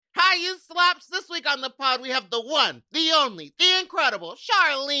you slaps. This week on the pod, we have the one, the only, the incredible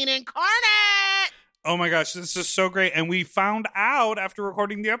Charlene Incarnate. Oh my gosh, this is so great. And we found out after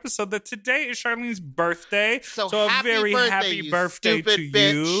recording the episode that today is Charlene's birthday. So a very happy birthday to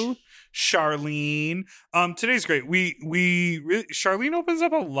you, Charlene. Today's great. Charlene opens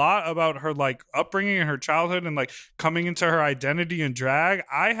up a lot about her like upbringing and her childhood and like coming into her identity and drag.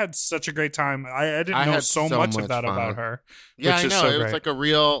 I had such a great time. I didn't know so much of that about her. Yeah, which I know. Is so it great. Was like a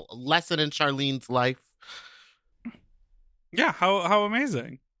real lesson in Charlene's life. Yeah, how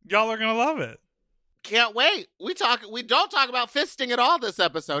amazing. Y'all are gonna love it. Can't wait. We don't talk about fisting at all this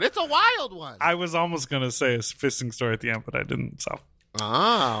episode. It's a wild one. I was almost gonna say a fisting story at the end, but I didn't, so.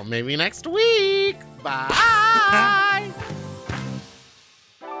 Oh, maybe next week. Bye.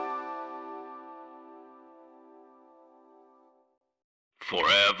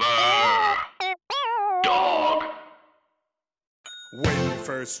 Forever. Dog. When your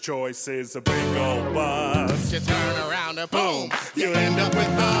first choice is a big old bus, You turn around and boom, you end up with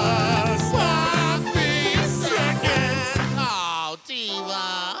us. sloppy seconds. Oh,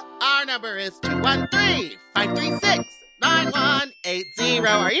 diva. Our number is 213-536-9180.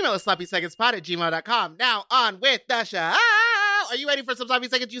 Our email is sloppysecondspod@gmail.com. Now on with the show. Are you ready for some sloppy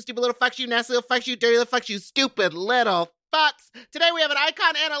seconds, you stupid little fucks, you nasty little fucks, you dirty little fucks, you stupid little fucks? Today we have an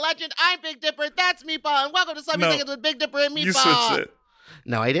icon and a legend. I'm Big Dipper. That's Meatball. And welcome to Sloppy Seconds with Big Dipper and Meatball. You switched it.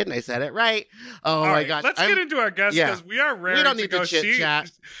 No, I didn't. I said it right. Oh, All my right, gosh. let's get into our guest because we are rare. We don't need to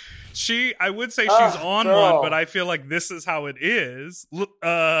chit-chat. I would say she's on girl. one, but I feel like this is how it is. Do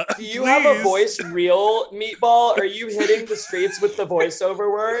you have a voice real, Meatball? Are you hitting the streets with the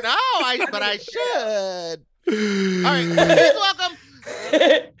voiceover work? No, but I should. All right, please welcome.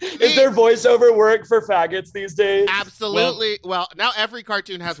 Is there voiceover work for faggots these days? Absolutely. Well, now every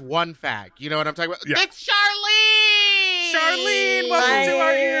cartoon has one fag. You know what I'm talking about? Yeah. It's Charlene! Charlene, welcome to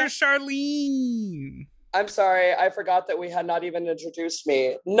our ears, Charlene. I'm sorry, I forgot that we had not even introduced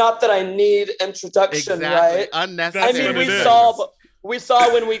me. Not that I need introduction, right? Unnecessary. I mean, we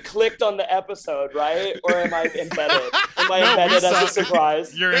saw when we clicked on the episode, right? Or am I embedded? Am I embedded as a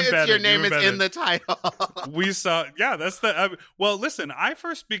surprise? You're embedded. Your name You're is in the title. We saw, yeah, that's the, well, listen, I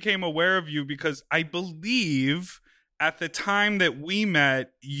first became aware of you because I believe at the time that we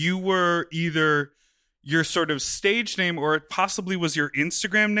met, you were either your sort of stage name or it possibly was your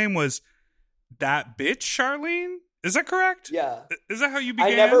Instagram name was That Bitch Charlene. Is that correct? Yeah. Is that how you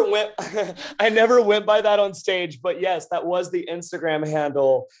began? I never went by that on stage, but yes, that was the Instagram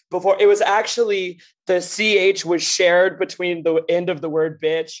handle before. It was actually the CH was shared between the end of the word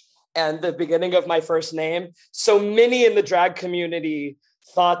bitch and the beginning of my first name. So many in the drag community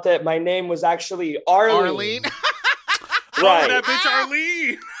thought that my name was actually Arlene. Right. Oh, that bitch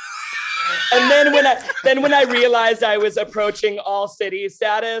Arlene. And then when I realized I was approaching all city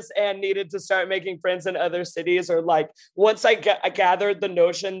status and needed to start making friends in other cities, or like once I gathered the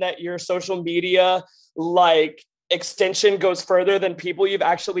notion that your social media like extension goes further than people you've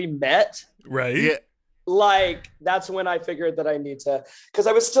actually met, right? Yeah. Like that's when I figured that I need to, because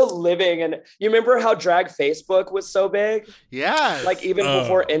I was still living. And you remember how drag Facebook was so big? Yeah. Like even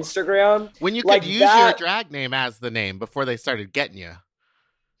before Instagram, when you could like use your drag name as the name before they started getting you.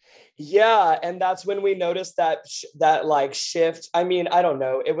 Yeah, and that's when we noticed that like shift. I mean, I don't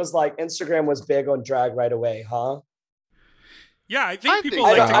know. It was like Instagram was big on drag right away, huh? Yeah, I think people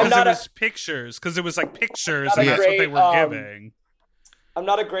think liked so. it because it was pictures, because it was like pictures, and that's what they were giving. I'm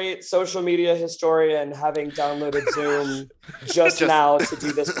not a great social media historian, having downloaded Zoom just now to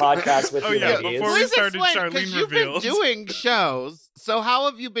do this podcast with you ladies. Before we started, Charlene you've revealed. been doing shows. So how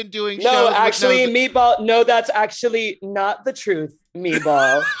have you been doing shows? No, actually, Meatball. No, that's actually not the truth,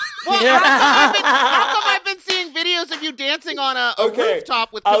 Meatball. Well, how come I've been seeing videos of you dancing on a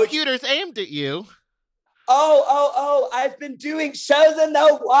rooftop with computers aimed at you? Oh, I've been doing shows in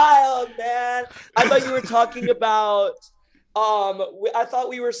the wild, man. I thought you were talking about, I thought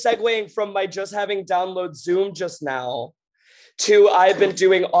we were segueing from my just having download Zoom just now to I've been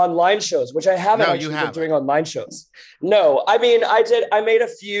doing online shows, which I haven't been doing online shows. No, I mean, I made a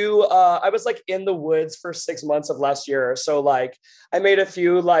few, I was like in the woods for 6 months of last year. So like I made a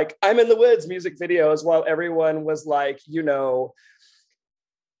few like I'm in the woods music videos while everyone was like, you know,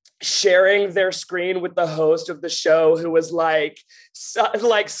 sharing their screen with the host of the show who was like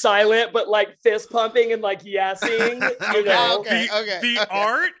silent but like fist pumping and like yesing, you know.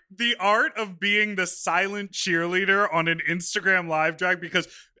 The art of being the silent cheerleader on an Instagram live drag, because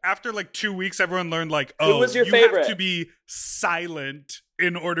after like 2 weeks everyone learned like, oh, who was your you favorite? have to be silent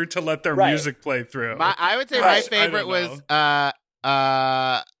in order to let their music play through. I would say my favorite was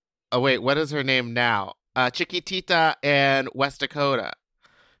oh wait, what is her name now? Chiquitita and West Dakota.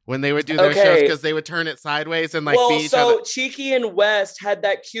 when they would do their shows because they would turn it sideways and like be each other. Cheeky and West had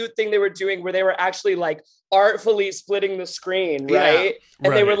that cute thing they were doing where they were actually like artfully splitting the screen, right?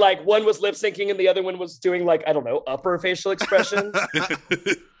 And they were like, one was lip syncing and the other one was doing like, I don't know, upper facial expressions.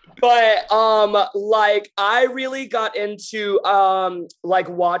 But like I really got into like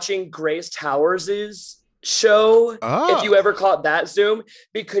watching Grace Towers's show, if you ever caught that Zoom,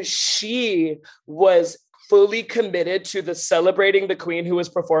 because she was fully committed to the celebrating the queen who was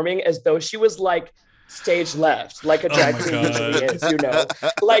performing as though she was like stage left, like a drag queen usually is, you know,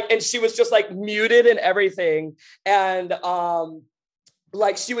 like, and she was just like muted and everything. And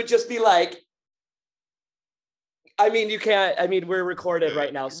like she would just be like, I mean, you can't, I mean, we're recorded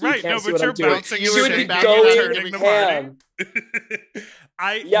right now, so you can't see what I'm doing. She would be going ham.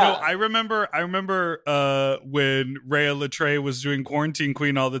 I remember when Rhea Latre was doing Quarantine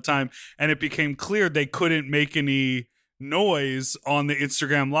Queen all the time, and it became clear they couldn't make any noise on the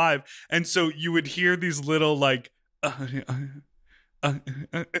Instagram Live, and so you would hear these little like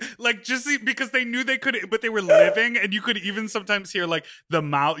like just because they knew they couldn't, but they were living, and you could even sometimes hear like the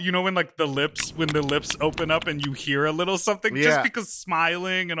mouth, you know, when the lips open up and you hear a little something, just because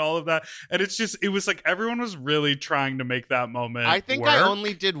smiling and all of that. And it was like everyone was really trying to make that moment. I think I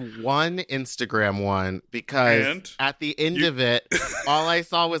only did one Instagram one because at the end of it, all I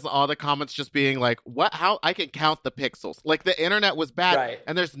saw was all the comments just being like, how I can count the pixels. Like the internet was bad,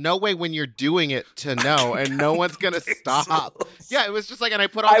 and there's no way when you're doing it to know, and no one's gonna stop. Yeah, it was just like, and I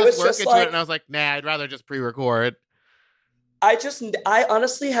put all this work into it, and I was like, nah, I'd rather just pre-record. I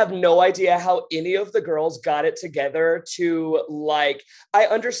honestly have no idea how any of the girls got it together to like, I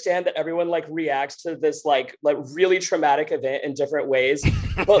understand that everyone like reacts to this like really traumatic event in different ways,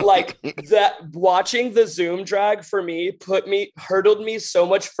 but like that watching the Zoom drag for me hurdled me so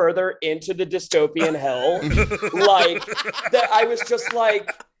much further into the dystopian hell. Like that I was just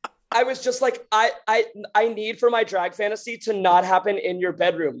like, I need for my drag fantasy to not happen in your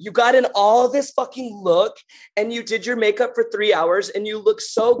bedroom. You got in all this fucking look and you did your makeup for 3 hours and you look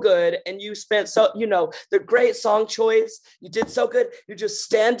so good and you spent the great song choice. You did so good. You're just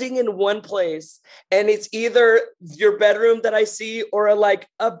standing in one place and it's either your bedroom that I see or like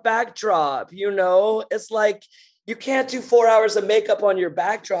a backdrop, you know? It's like, you can't do 4 hours of makeup on your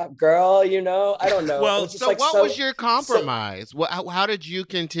backdrop, girl, you know? I don't know. Well, so what was your compromise? How did you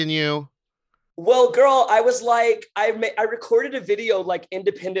continue? Well, girl, I was like, I recorded a video like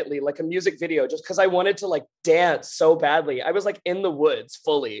independently, like a music video, just because I wanted to like dance so badly. I was like in the woods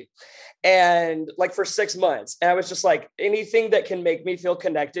fully and like for 6 months. And I was just like, anything that can make me feel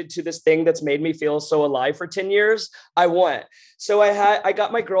connected to this thing that's made me feel so alive for 10 years, I want. So I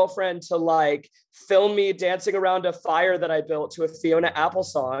got my girlfriend to like film me dancing around a fire that I built to a Fiona Apple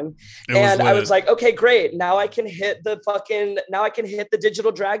song. And I was like, okay, great. Now I can hit the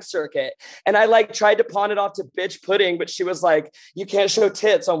digital drag circuit. And I like tried to pawn it off to Bitch Pudding, but she was like, you can't show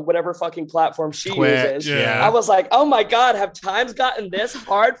tits on whatever fucking platform she uses. Yeah. I was like, oh my God, have times gotten this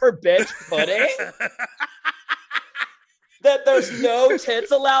hard for Bitch Pudding? That there's no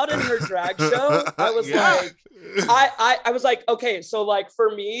tits allowed in her drag show? I was like, I was like, okay, so like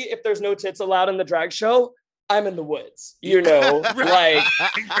for me, if there's no tits allowed in the drag show, I'm in the woods, you know? Like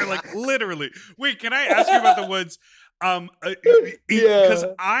you're like literally. Wait, can I ask you about the woods? Because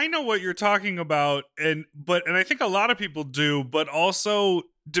I know what you're talking about, and I think a lot of people do, but also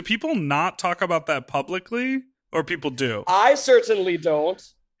do people not talk about that publicly, or people do? I certainly don't.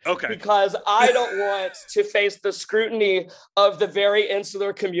 Okay. Because I don't want to face the scrutiny of the very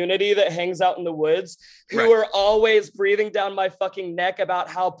insular community that hangs out in the woods, who are always breathing down my fucking neck about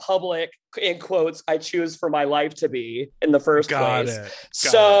how public, in quotes, I choose for my life to be in the first place.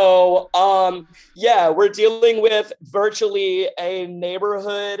 So, we're dealing with virtually a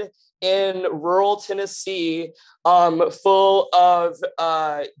neighborhood in rural Tennessee, full of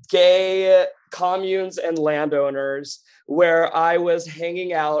gay communes and landowners, where I was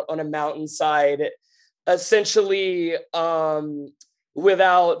hanging out on a mountainside, essentially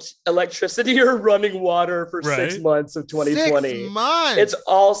without electricity or running water for 6 months of 2020. 6 months.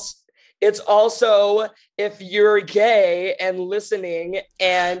 It's also, if you're gay and listening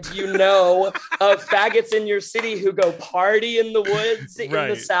and you know of faggots in your city who go party in the woods in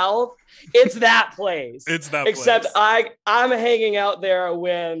the South, it's that place. Except I'm hanging out there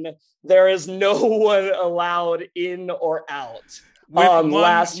when there is no one allowed in or out.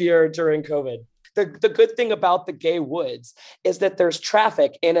 Last year during COVID. The good thing about the gay woods is that there's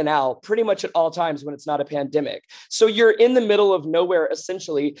traffic in and out pretty much at all times when it's not a pandemic. So you're in the middle of nowhere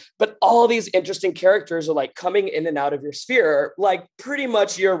essentially, but all these interesting characters are like coming in and out of your sphere, like pretty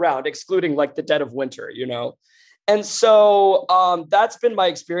much year round, excluding like the dead of winter, you know? And so that's been my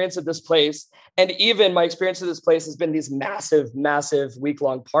experience at this place. And even my experience at this place has been these massive, massive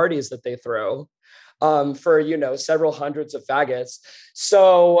week-long parties that they throw for, several hundreds of faggots.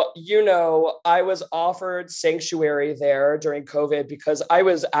 So, I was offered sanctuary there during COVID because I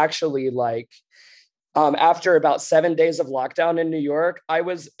was actually like, after about 7 days of lockdown in New York, I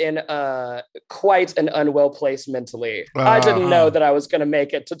was in quite an unwell place mentally. I didn't know that I was going to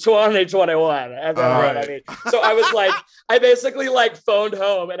make it to 2021. I mean? So I was like, I basically like phoned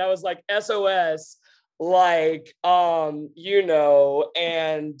home and I was like, SOS, like, and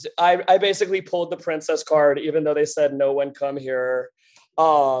I basically pulled the princess card, even though they said no one come here.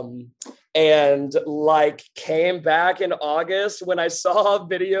 And like came back in August when I saw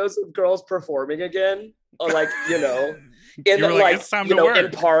videos of girls performing again, like, in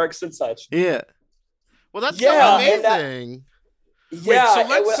in parks and such. Yeah. Well, that's so amazing. Yeah.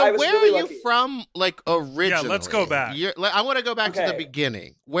 Wait, so where are you from, like, originally? Yeah, let's go back. I want to go back to the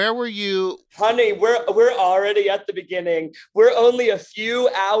beginning. Where were you? Honey, we're already at the beginning. We're only a few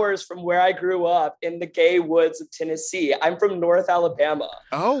hours from where I grew up in the gay woods of Tennessee. I'm from North Alabama.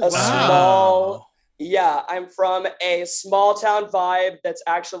 Oh, wow. I'm from a small town vibe that's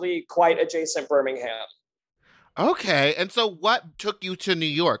actually quite adjacent Birmingham. Okay, and so what took you to New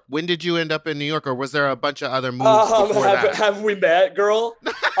York? When did you end up in New York, or was there a bunch of other moves before that? Have we met, girl?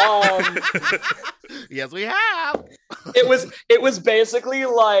 Yes, we have. It was basically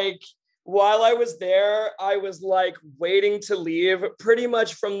like, while I was there, I was like waiting to leave pretty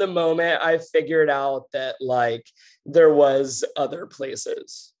much from the moment I figured out that like there was other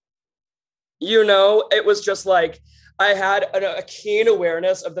places. It was just like, I had a keen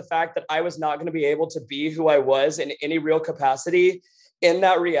awareness of the fact that I was not going to be able to be who I was in any real capacity in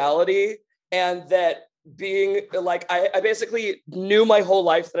that reality. And that being like, I basically knew my whole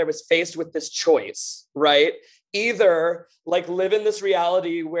life that I was faced with this choice, right? Either like live in this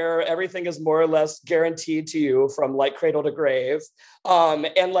reality where everything is more or less guaranteed to you from like cradle to grave,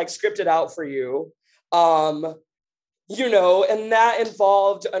 and like scripted out for you. And that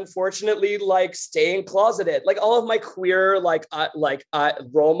involved, unfortunately, like staying closeted. Like all of my queer,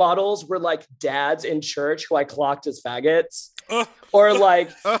 role models were like dads in church who I clocked as faggots, or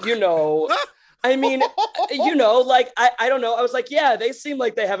like, I mean, like, I don't know. I was like, yeah, they seem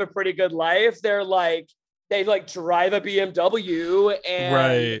like they have a pretty good life. They're like, they like drive a BMW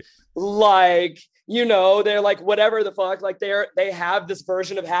and like, they're like, whatever the fuck, like they have this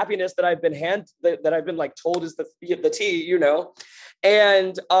version of happiness that I've been that I've been like told is the tea,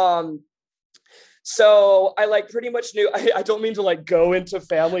 and so I like pretty much knew. I don't mean to like go into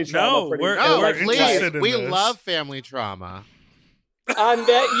family trauma. Please, we love family trauma. I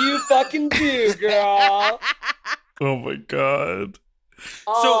bet you fucking do, girl. Oh my god.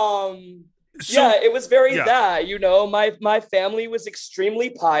 Yeah, it was very that. My family was extremely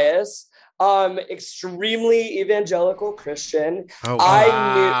pious. Extremely evangelical Christian. Oh, wow. I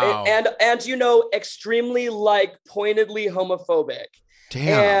knew, and extremely like pointedly homophobic.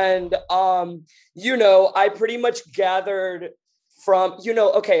 Damn. And I pretty much gathered from,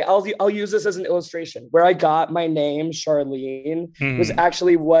 I'll use this as an illustration. Where I got my name, Charlene, was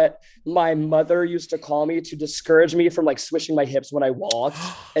actually what my mother used to call me to discourage me from like swishing my hips when I walked,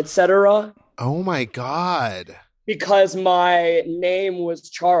 etc. Oh my God. Because my name was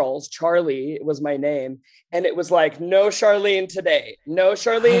Charlie was my name. And it was like, no Charlene today. No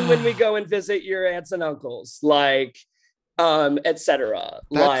Charlene when we go and visit your aunts and uncles. Like, etc.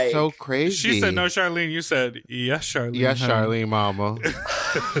 That's like, so crazy. She said no Charlene. You said, yes, Charlene. Yes, Charlene, mama.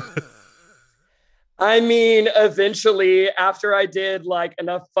 I mean, eventually, after I did like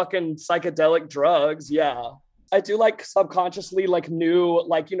enough fucking psychedelic drugs, yeah. I do like subconsciously like knew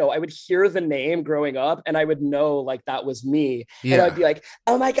like, I would hear the name growing up and I would know like that was me. Yeah. And I'd be like,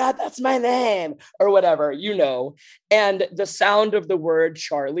 oh my God, that's my name or whatever, and the sound of the word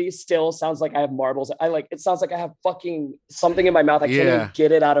Charlie still sounds like I have marbles. It sounds like I have fucking something in my mouth. I can't even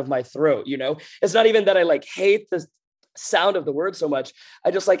get it out of my throat. It's not even that I like hate the sound of the word so much.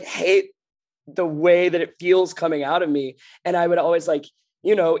 I just like hate the way that it feels coming out of me. And I would always like,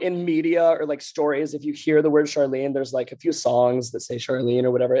 in media or like stories, if you hear the word Charlene, there's like a few songs that say Charlene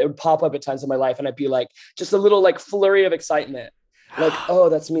or whatever. It would pop up at times in my life and I'd be like, just a little like flurry of excitement. Like, oh,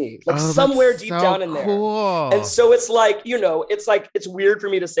 that's me. Like somewhere deep down in there. Cool. And so it's like, it's weird for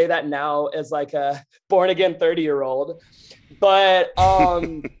me to say that now as like a born again 30-year-old. But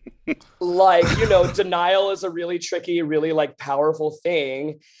like, you know, denial is a really tricky, really like powerful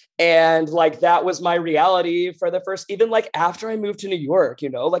thing. And like, that was my reality for the first, even like after I moved to New York, you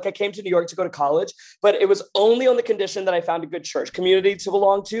know, like I came to New York to go to college, but it was only on the condition that I found a good church community to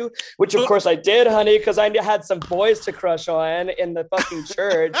belong to, which of course I did, honey, because I had some boys to crush on in the fucking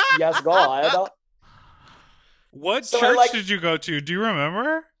church. Yes, God. What church did you go to? Do you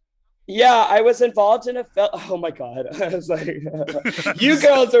remember? Yeah, I was involved in oh my God. I was like, you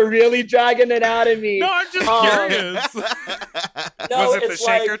girls are really dragging it out of me. No, I'm just curious. No, was it the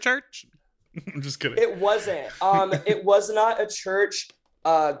Shaker Church? I'm just kidding. It wasn't. It was not a church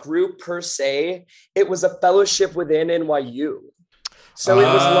group per se. It was a fellowship within NYU. So it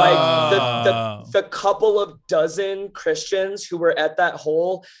was like the couple of dozen Christians who were at that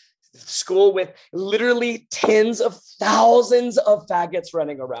whole school with literally tens of thousands of faggots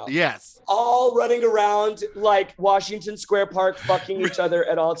running around. Yes. All running around like Washington Square Park, fucking each other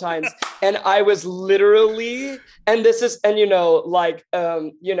at all times. And I was literally, and this is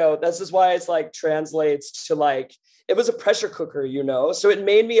why it's like translates to like, it was a pressure cooker, you know? So it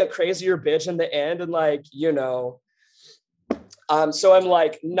made me a crazier bitch in the end. And like, you know, so I'm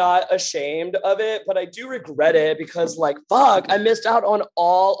like not ashamed of it, but I do regret it because like, fuck, I missed out on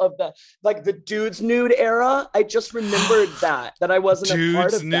all of the, like the dudes nude era. I just remembered that I wasn't a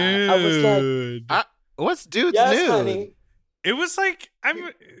part of that. I was like, what's dudes nude? Honey. It was like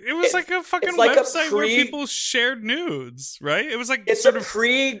like a fucking like website where people shared nudes, right? It was like it's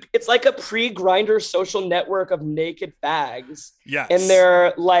like a pre-Grindr social network of naked fags. Yes. In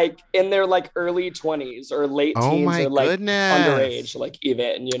their like early 20s or late teens or like underage, like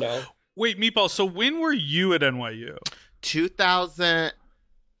even, you know. Wait, Meatball, so when were you at NYU?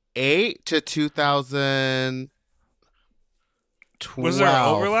 2008 to 2012. Was there an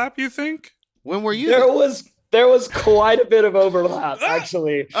overlap, you think? When were you? There was quite a bit of overlap,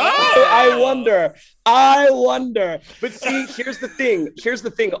 actually. I wonder. But see, here's the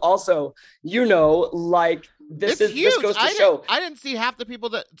thing. Also, you know, like this goes to show. I didn't see half the people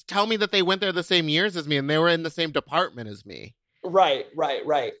that tell me that they went there the same years as me and they were in the same department as me. Right.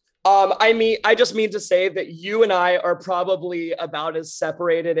 I just mean to say that you and I are probably about as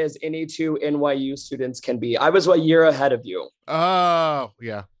separated as any two NYU students can be. I was a year ahead of you. Oh,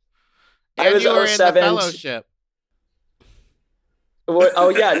 yeah. I was you were in the fellowship. Oh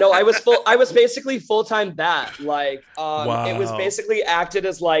yeah, no, I was basically full-time that. Like, wow. It was basically acted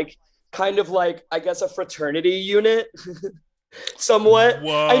as like kind of like, I guess, a fraternity unit. Somewhat.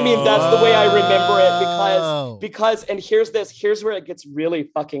 Whoa. I mean, that's the way I remember it because and here's where it gets really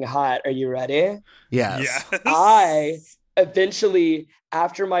fucking hot. Are you ready? Yes. I eventually,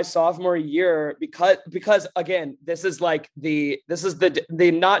 after my sophomore year, because again, this is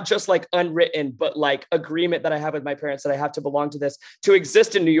the not just like unwritten, but like agreement that I have with my parents that I have to belong to this to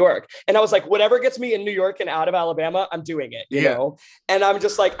exist in New York. And I was like, whatever gets me in New York and out of Alabama, I'm doing it, you know? And I'm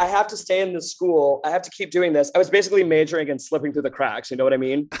just like, I have to stay in this school. I have to keep doing this. I was basically majoring and slipping through the cracks. You know what I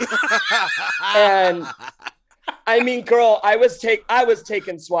mean? And I mean, girl, I was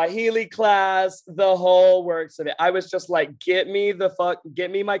taking Swahili class, the whole works of it. I was just like, get me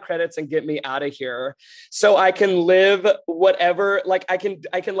my credits and get me out of here so I can live whatever, like I can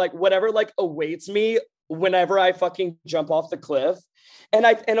like whatever like awaits me whenever I fucking jump off the cliff. And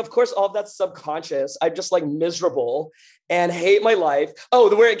of course, all of that's subconscious. I'm just like miserable and hate my life.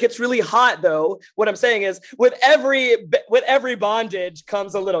 Oh, where it gets really hot though, what I'm saying is with every bondage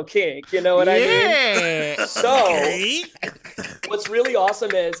comes a little kink. You know what I mean? So what's really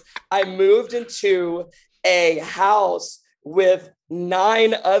awesome is I moved into a house with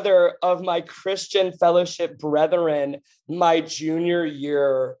 9 other of my Christian fellowship brethren my junior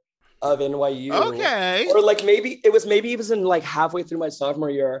year of NYU. Okay. Or like maybe it was in like halfway through my sophomore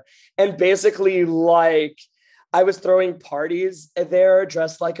year. And basically like I was throwing parties there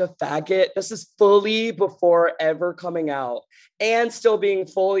dressed like a faggot. This is fully before ever coming out and still being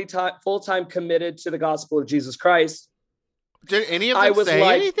full-time committed to the gospel of Jesus Christ. Did any of them say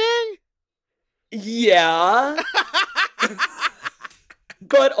anything? Yeah.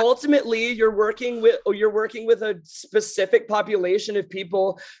 But ultimately, you're working with a specific population of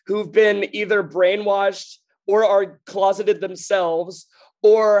people who've been either brainwashed or are closeted themselves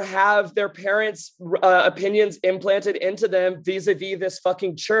or have their parents' opinions implanted into them vis-a-vis this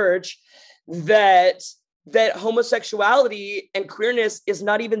fucking church that homosexuality and queerness is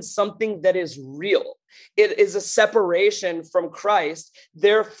not even something that is real. It is a separation from Christ.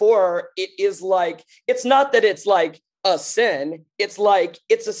 Therefore, it is like, it's not that it's like a sin. It's like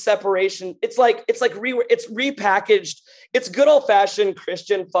it's a separation. It's repackaged. It's good old fashioned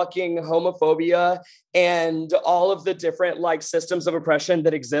Christian fucking homophobia and all of the different like systems of oppression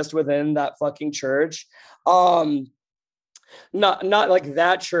that exist within that fucking church. Not like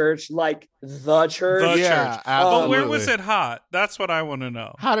that church, like the church. The church. But where was it hot? That's what I want to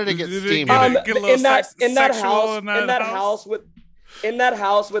know. How did it get steamy? In that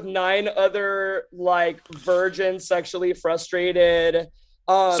house with 9 other like virgin, sexually frustrated,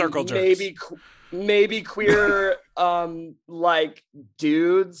 circle jerks. maybe queer like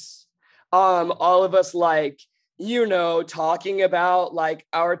dudes. All of us like, you know, talking about like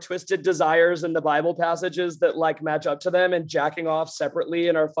our twisted desires in the Bible passages that like match up to them and jacking off separately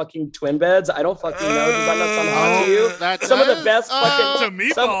in our fucking twin beds. I don't fucking know. Does that not sound hot to you? That's some of the best fucking to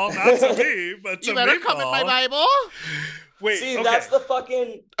me, Paul, not to me, but to you better me, come in my Bible. Wait, see, okay. that's the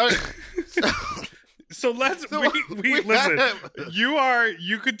fucking. So we listen.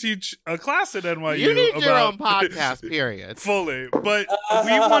 You could teach a class at NYU. You need about your own podcast, period. Fully, but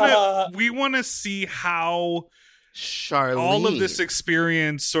we want to see how Charlene, all of this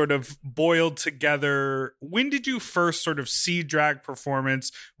experience sort of boiled together. When did you first sort of see drag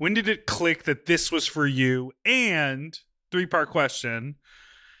performance? When did it click that this was for you? And 3-part question.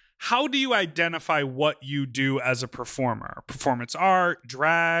 How do you identify what you do as a performer? Performance art,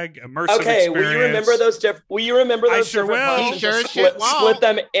 drag, immersive experience? Will you remember those different? I sure will. Split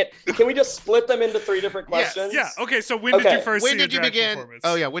them. Can we just split them into 3 different questions? Yes. Yeah. Okay. So when did you first see a drag begin? Performance?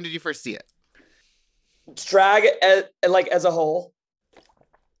 Oh yeah. When did you first see it? Drag as a whole.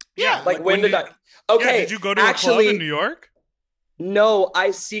 Yeah. Like when did I? Okay. Yeah, did you go to a club in New York? No,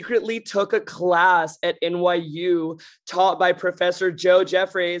 I secretly took a class at NYU taught by Professor Joe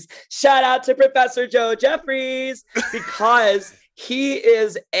Jeffries. Shout out to Professor Joe Jeffries, because he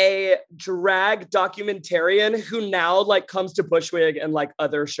is a drag documentarian who now like comes to Bushwig and like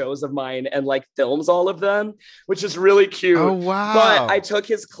other shows of mine and like films all of them, which is really cute. Oh, wow. But I took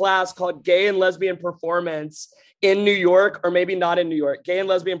his class called Gay and Lesbian Performance in New York, or maybe not in New York, Gay and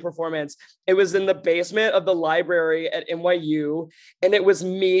Lesbian Performance. It was in the basement of the library at NYU. And it was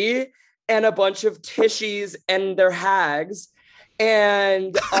me and a bunch of tishies and their hags.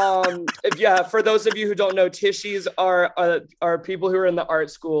 And for those of you who don't know, tishies are people who are in the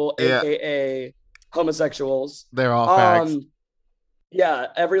art school, aka homosexuals. They're all fags. Yeah,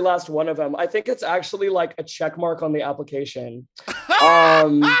 every last one of them. I think it's actually like a check mark on the application.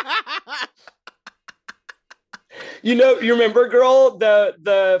 You remember, girl,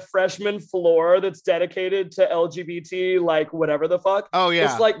 the freshman floor that's dedicated to LGBT, like whatever the fuck. Oh yeah.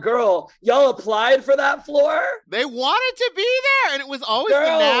 It's like, girl, y'all applied for that floor? They wanted to be there, and it was always the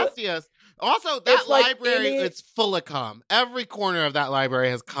nastiest. Also, that library is full of cum. Every corner of that library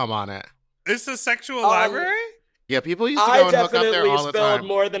has cum on it. It's a sexual library? Yeah, people used to go and hook up there all the time. I definitely spilled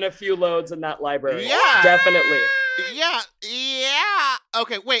more than a few loads in that library. Yeah. Definitely. Yeah.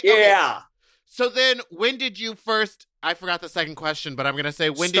 Okay, wait. Yeah. Okay. So then, when did you first? I forgot the second question, but I'm gonna say,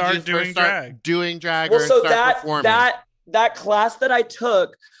 when did you first start doing drag or start performing? That class that I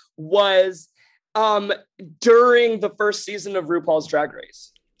took was during the first season of RuPaul's Drag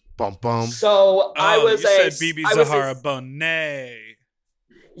Race. Bum bum. So I was said BB Zahara Bonet.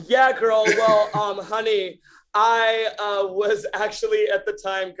 Yeah, girl. Well, honey, I was actually at the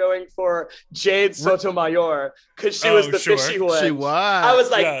time going for Jade Sotomayor because she was the fishy one. She was. I was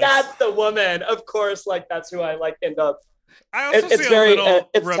like, that's the woman. Of course, like that's who I like end up. I also see a little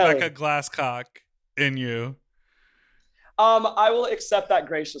Rebecca Glasscock in you. I will accept that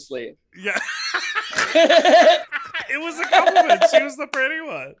graciously. Yeah. It was a compliment. She was the pretty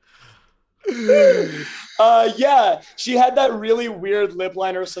one. Yeah, she had that really weird lip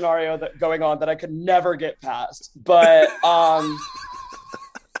liner scenario going on that I could never get past. But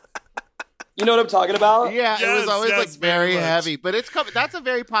you know what I'm talking about? Yeah, it was always very heavy, but that's a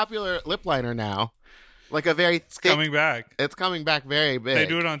very popular lip liner now. Like a very thick, coming back. It's coming back very big. They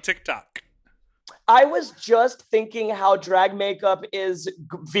do it on TikTok. I was just thinking how drag makeup is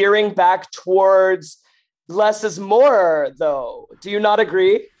veering back towards less is more, though. Do you not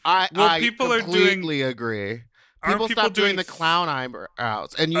agree? I completely agree. People stop doing the clown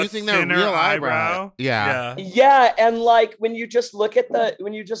eyebrows and using their real eyebrow. Yeah. Yeah, and like when you just look at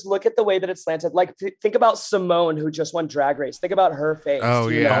the way that it's slanted, like think about Simone, who just won Drag Race. Think about her face. Oh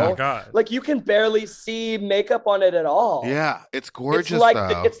yeah, oh, God. Like you can barely see makeup on it at all. Yeah, it's gorgeous.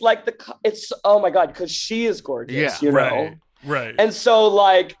 It's oh my God, because she is gorgeous. Yeah, you know. Right. And so,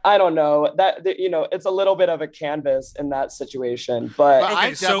 like, I don't know that it's a little bit of a canvas in that situation. But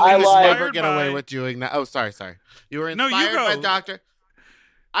I never get away with doing that. Oh, sorry. You were inspired by Dr.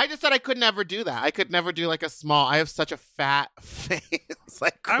 I just said I could never do that. I could never do like a small. I have such a fat face.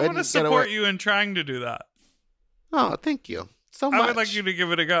 I want to support you in trying to do that. Oh, thank you so much. I would like you to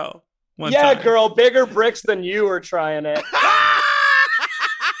give it a go. Yeah, girl, bigger bricks than you are trying it.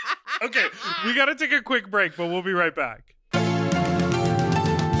 Okay, we got to take a quick break, but we'll be right back.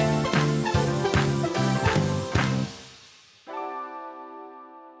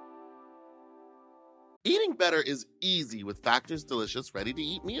 Eating better is easy with Factor's delicious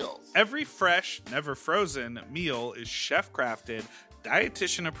ready-to-eat meals. Every fresh, never frozen meal is chef-crafted,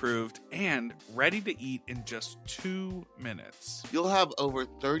 dietitian approved, and ready to eat in just 2 minutes. You'll have over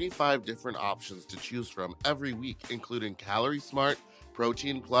 35 different options to choose from every week, including Calorie Smart,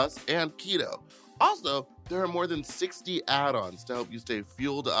 Protein Plus, and Keto. Also, there are more than 60 add-ons to help you stay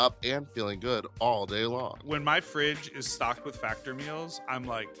fueled up and feeling good all day long. When my fridge is stocked with Factor meals, I'm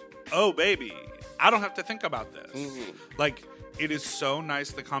like, oh, baby, I don't have to think about this. Mm-hmm. Like, it is so nice.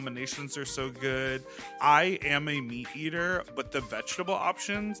 The combinations are so good. I am a meat eater, but the vegetable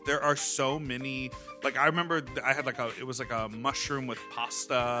options, there are so many. Like, I remember I had it was like a mushroom with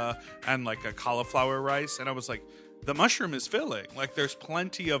pasta and like a cauliflower rice. And I was like, the mushroom is filling. Like, there's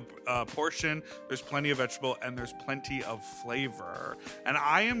plenty of portion, there's plenty of vegetable, and there's plenty of flavor. And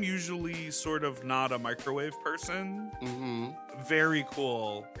I am usually sort of not a microwave person. Mm-hmm. Very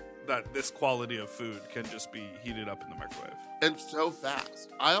cool that this quality of food can just be heated up in the microwave. And so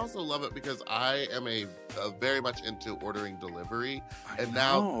fast. I also love it because I am very much into ordering delivery.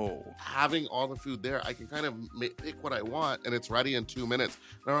 Now having all the food there, I can kind of pick what I want and it's ready in 2 minutes.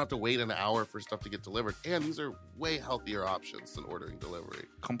 I don't have to wait an hour for stuff to get delivered. And these are way healthier options than ordering delivery.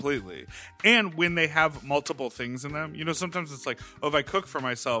 Completely. And when they have multiple things in them, sometimes it's like, if I cook for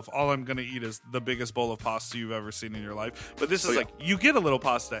myself, all I'm going to eat is the biggest bowl of pasta you've ever seen in your life. But this is you get a little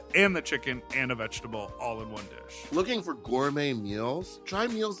pasta and the chicken and a vegetable all in one dish. Looking for gourmet meals? Try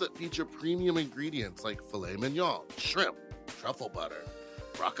meals that feature premium ingredients like filet mignon, shrimp, truffle butter,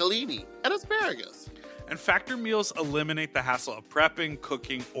 broccolini, and asparagus. And Factor meals eliminate the hassle of prepping,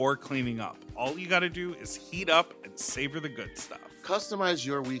 cooking, or cleaning up. All you gotta do is heat up and savor the good stuff. Customize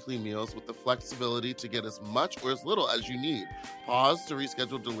your weekly meals with the flexibility to get as much or as little as you need. Pause to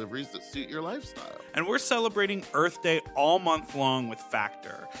reschedule deliveries that suit your lifestyle. And we're celebrating Earth Day all month long with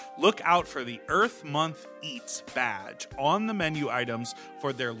Factor. Look out for the Earth Month Eats badge on the menu items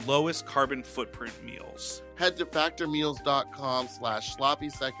for their lowest carbon footprint meals. Head to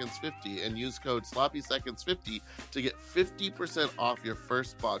factormeals.com/sloppyseconds50 and use code sloppyseconds50 to get 50% off your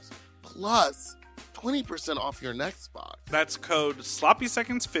first box plus 20% off your next box. That's code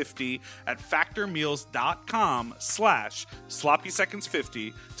sloppyseconds50 at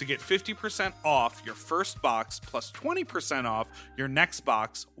factormeals.com/sloppyseconds50 to get 50% off your first box plus 20% off your next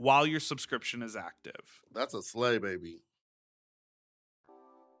box while your subscription is active. That's a slay, baby.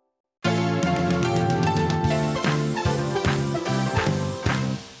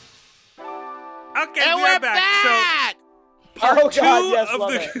 Okay, and we're back. So part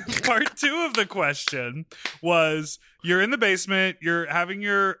two of the question was, you're in the basement, you're having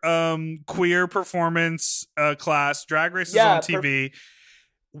your queer performance class, Drag Race is on TV.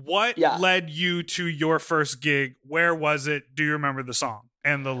 What led you to your first gig? Where was it? Do you remember the song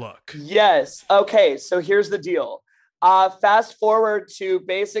and the look? Yes. Okay, so here's the deal. Fast forward to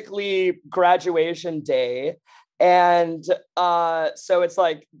basically graduation day. And so it's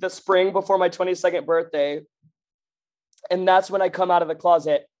like the spring before my 22nd birthday. And that's when I come out of the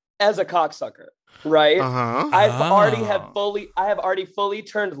closet as a cocksucker, right? Uh-huh. I have already fully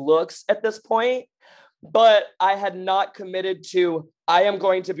turned looks at this point, but I had not committed to, I am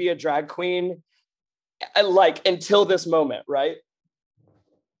going to be a drag queen, like, until this moment, right?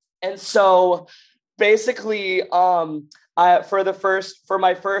 And so basically, for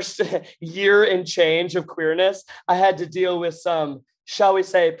my first year and change of queerness, I had to deal with some, shall we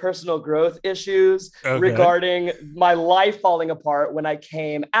say, personal growth issues regarding my life falling apart when I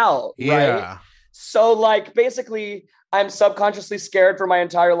came out, right? So, like, basically, I'm subconsciously scared for my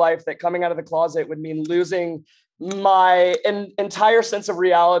entire life that coming out of the closet would mean losing my entire sense of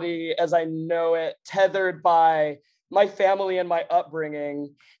reality as I know it, tethered by my family and my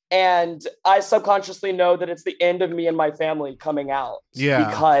upbringing. And I subconsciously know that it's the end of me and my family coming out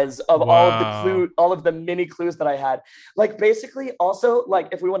because of all of the mini clues that I had. Like, basically, also, like,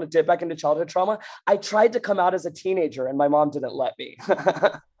 if we want to dip back into childhood trauma, I tried to come out as a teenager and my mom didn't let me.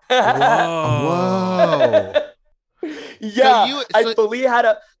 Whoa. Yeah, I fully had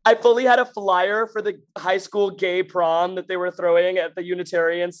a flyer for the high school gay prom that they were throwing at the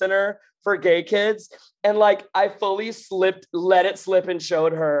Unitarian Center for gay kids. And like, I fully let it slip and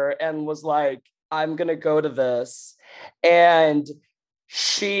showed her and was like, I'm going to go to this. And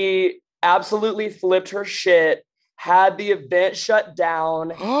She absolutely flipped her shit, had the event shut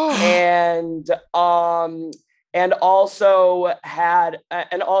down, and also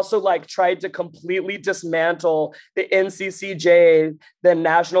like tried to completely dismantle the NCCJ, the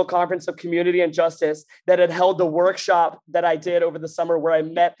National Conference of Community and Justice, that had held the workshop that I did over the summer where I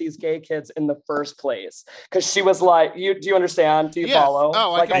met these gay kids in the first place. Because she was like, do you understand? Do you follow?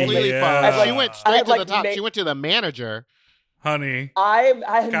 Oh, like, I completely follow. She went straight to the top. She went to the manager. Honey, I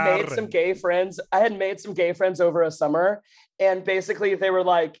had made some gay friends. I had made some gay friends over a summer, and basically they were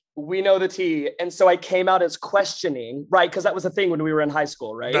like, "We know the tea," and so I came out as questioning, right? Because that was a thing when we were in high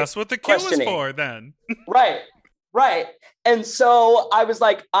school, right? That's what the kid was for then. Right. And so I was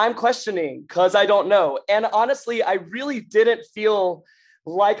like, I'm questioning because I don't know. And honestly, I really didn't feel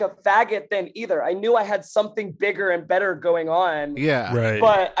like a faggot then either. I knew I had something bigger and better going on. Yeah. Right.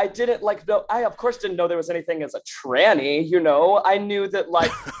 But I didn't I of course didn't know there was anything as a tranny, you know. I knew that like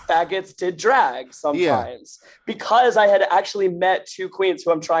faggots did drag sometimes because I had actually met two queens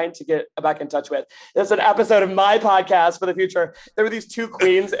who I'm trying to get back in touch with. There's an episode of my podcast for the future. There were these two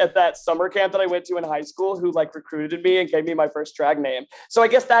queens at that summer camp that I went to in high school who like recruited me and gave me my first drag name. So I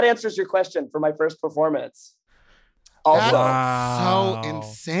guess that answers your question for my first performance. Also, so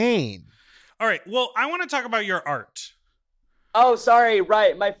insane. All right. Well, I want to talk about your art. Oh, sorry.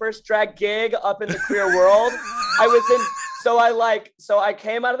 Right. My first drag gig up in the queer world. So I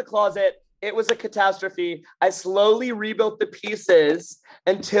came out of the closet. It was a catastrophe. I slowly rebuilt the pieces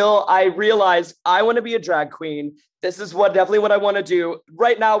until I realized I want to be a drag queen. This is definitely what I want to do.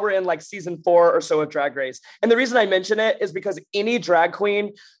 Right now, we're in like season 4 or so of Drag Race. And the reason I mention it is because any drag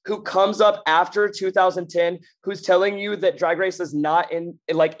queen who comes up after 2010, who's telling you that Drag Race is not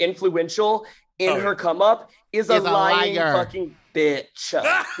influential in her come up is a lying fucking bitch.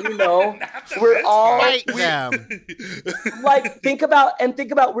 You know, we're all fight them. Like think about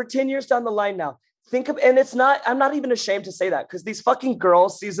we're 10 years down the line now. And I'm not even ashamed to say that because these fucking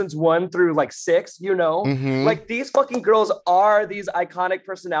girls, seasons 1 through like 6, you know, like these fucking girls are these iconic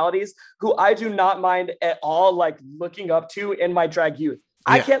personalities who I do not mind at all, like looking up to in my drag youth.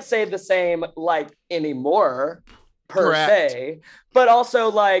 Yeah. I can't say the same like anymore per se, but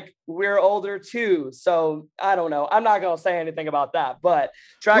also like we're older too. So I don't know. I'm not going to say anything about that, but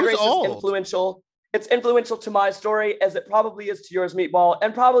Drag Race is influential. It's influential to my story as it probably is to yours, Meatball,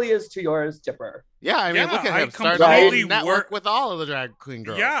 and probably is to yours, Dipper. Yeah, I mean, look at him. Started a network with all of the drag queen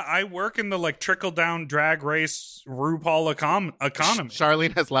girls. Yeah, I work in the like trickle-down Drag Race RuPaul economy.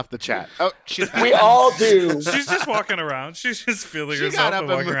 Charlene has left the chat. Oh, we all do. She's just walking around. She's just feeling herself and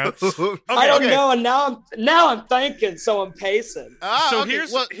walking around. Okay, I don't know, and now I'm thinking, so I'm pacing. So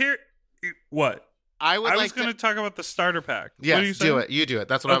here. What? I was going to talk about the starter pack. Yes, do it. You do it.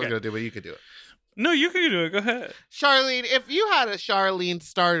 That's what I was going to do, but you could do it. No, you can do it. Go ahead. Charlene, if you had a Charlene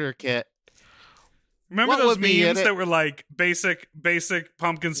starter kit, remember those memes that were like basic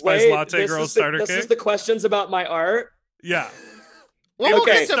pumpkin spice latte girl starter kit? This is the questions about my art? Yeah.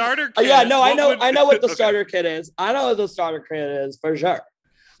 Okay. Starter kit. Yeah, no, I know what the starter kit is. I know what the starter kit is for sure.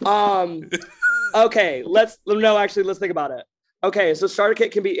 Okay, let's think about it. Okay, so starter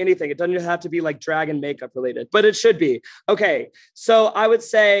kit can be anything. It doesn't have to be like drag and makeup related, but it should be. Okay, so I would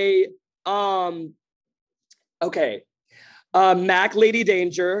say MAC Lady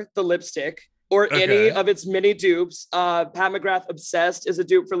Danger, the lipstick, or any of its many dupes. Pat McGrath Obsessed is a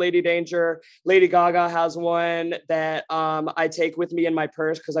dupe for Lady Danger. Lady Gaga has one that I take with me in my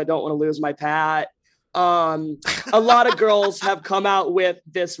purse because I don't want to lose my Pat. A lot of girls have come out with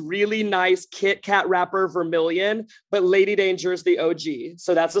this really nice Kit Kat wrapper Vermilion, but Lady Danger is the OG.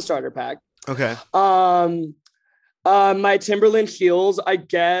 So that's the starter pack. Okay. My Timberland heels, I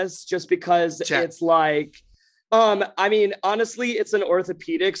guess, just because it's like, I mean, honestly, it's an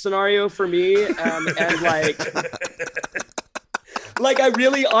orthopedic scenario for me. And like I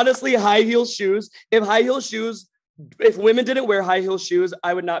really honestly, high heel shoes, if women didn't wear high heel shoes,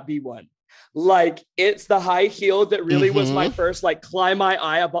 I would not be one. Like it's the high heel that really was my first, like claw my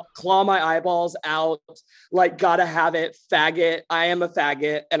eyeballs out, like gotta have it, faggot. I am a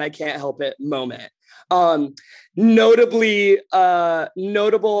faggot and I can't help it moment. Notable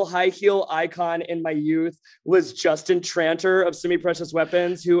high heel icon in my youth was Justin Tranter of Semi Precious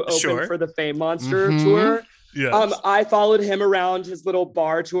Weapons, who opened for the Fame Monster tour. Yes. I followed him around his little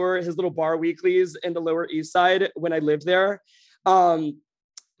bar tour, his little bar weeklies in the Lower East Side when I lived there.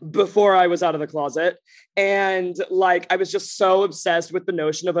 Before I was out of the closet. And like, I was just so obsessed with the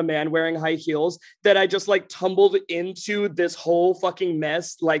notion of a man wearing high heels that I just like tumbled into this whole fucking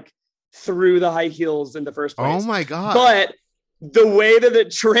mess, like through the high heels in the first place. Oh my God. the way that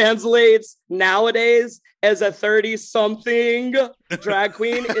it translates nowadays as a 30-something drag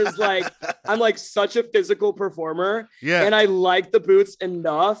queen is like, I'm like such a physical performer. Yeah. And I like the boots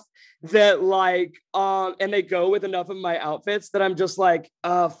enough that like, and they go with enough of my outfits that I'm just like,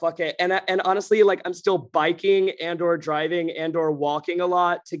 oh, fuck it. And honestly, like I'm still biking and or driving and or walking a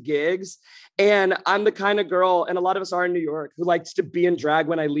lot to gigs. And I'm the kind of girl, and a lot of us are in New York, who likes to be in drag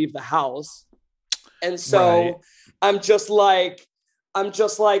when I leave the house. And so I'm just like,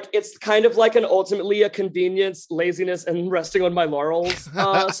 it's kind of like ultimately a convenience, laziness, and resting on my laurels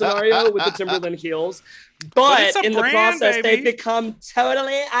scenario with the Timberland heels. But in the process, baby. They've become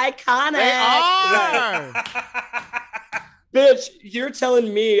totally iconic. They are. Bitch, you're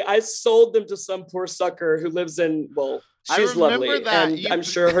telling me I sold them to some poor sucker who lives in, well, she's lovely, and I'm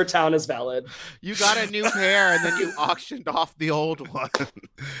sure her town is valid. You got a new pair, and then you auctioned off the old one.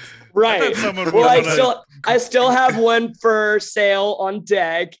 Right. Well, I still have one for sale on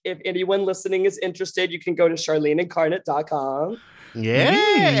deck. If anyone listening is interested, you can go to charleneincarnate.com.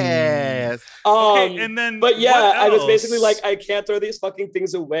 Yes. Okay, and then, but yeah, I was basically like, I can't throw these fucking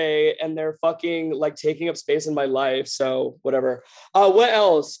things away, and they're fucking like taking up space in my life. So whatever. What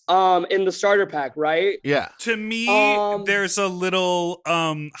else? In the starter pack, right? Yeah. To me, there's a little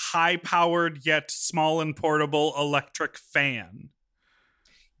high-powered yet small and portable electric fan.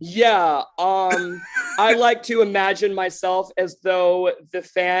 Yeah, I like to imagine myself as though the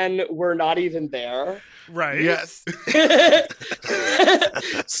fan were not even there. Right. Yes.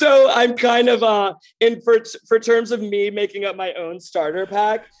 So I'm kind of for terms of me making up my own starter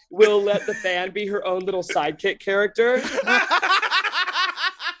pack, we'll let the fan be her own little sidekick character.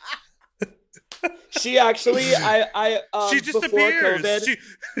 She actually, she just before appears.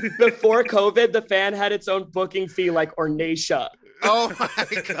 Before COVID, the fan had its own booking fee like Ornacia. Oh my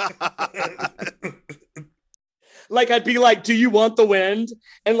God. Like, I'd be like, do you want the wind?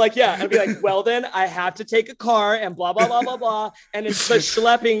 And like, yeah, I'd be like, well, then I have to take a car and blah, blah, blah, blah, blah. And it's the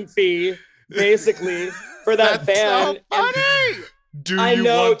schlepping fee, basically, for that van. So funny. I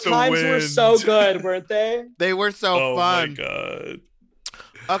know, times were so good, weren't they? They were so fun. Oh my God.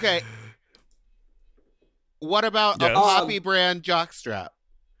 Okay. What about a Poppy brand jockstrap?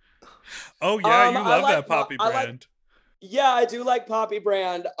 Oh yeah, you love that Poppy brand. Yeah, I do like Poppy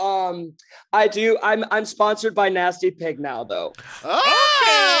brand. I do. I'm sponsored by Nasty Pig now, though.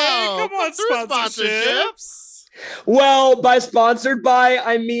 Oh, come on, sponsorships. Well, by sponsored by,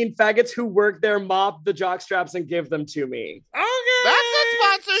 I mean faggots who work there mop the jockstraps and give them to me. Okay,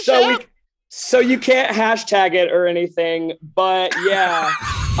 that's a sponsorship. So you can't hashtag it or anything, but yeah.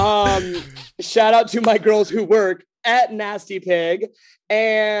 Shout out to my girls who work at Nasty Pig.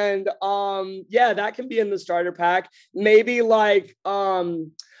 And yeah, that can be in the starter pack. Maybe like a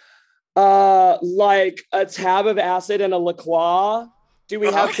tab of acid and a La Croix. Do we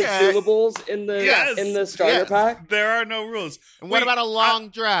have consumables in the starter pack? There are no rules. And what about a long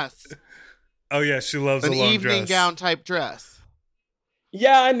dress? Oh yeah, she loves a long dress. An evening gown type dress.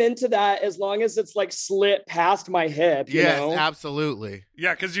 Yeah, I'm into that as long as it's like slit past my hip. You know? Absolutely.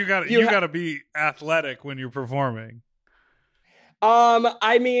 Yeah, because you gotta be athletic when you're performing.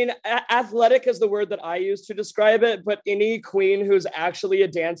 I mean, athletic is the word that I use to describe it, but any queen who's actually a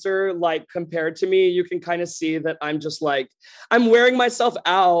dancer, like compared to me, you can kind of see that I'm just like, I'm wearing myself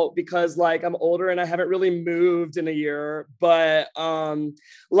out because like I'm older and I haven't really moved in a year, but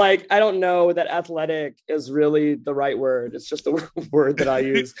like, I don't know that athletic is really the right word. It's just the word that I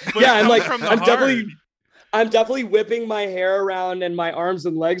use. Yeah, I'm definitely whipping my hair around and my arms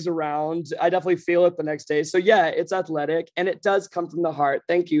and legs around. I definitely feel it the next day. So yeah, it's athletic and it does come from the heart.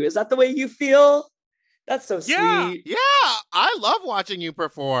 Thank you. Is that the way you feel? That's so sweet. Yeah, I love watching you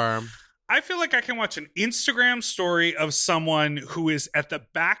perform. I feel like I can watch an Instagram story of someone who is at the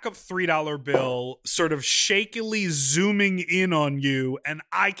back of $3 bill, sort of shakily zooming in on you, and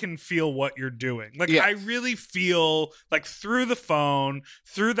I can feel what you're doing. Like, I really feel like through the phone,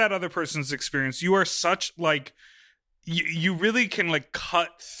 through that other person's experience, you are such like, you really can like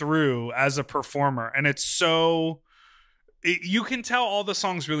cut through as a performer. And it's so, you can tell all the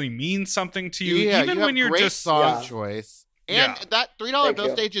songs really mean something to you, even when you're just song choice. And that $3 bill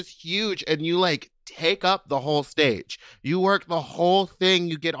stage is huge, and you like take up the whole stage. You work the whole thing.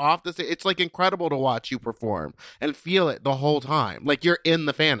 You get off the stage. It's like incredible to watch you perform and feel it the whole time. Like you're in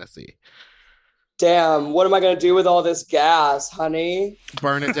the fantasy. Damn, what am I going to do with all this gas, honey?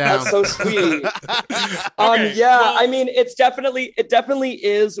 Burn it down. That's so sweet. I mean, it definitely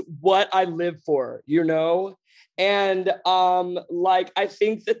is what I live for, you know? And like I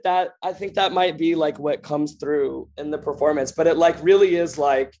think that might be like what comes through in the performance, but it like really is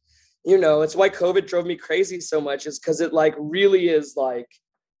like, you know, it's why COVID drove me crazy so much, is because it like really is like,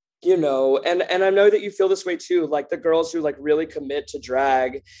 you know, and I know that you feel this way too, like the girls who like really commit to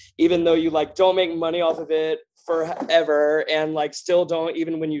drag, even though you like don't make money off of it forever and like still don't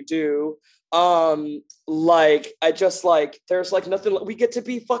even when you do. Like I just like there's like nothing, we get to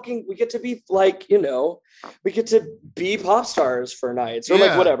be like, you know, we get to be pop stars for nights or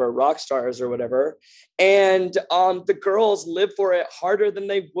like whatever, rock stars or whatever, and the girls live for it harder than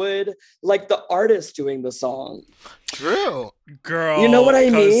they would like the artist doing the song. True, girl, you know what I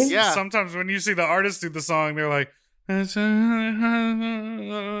mean? Yeah, sometimes when you see the artist do the song, they're like and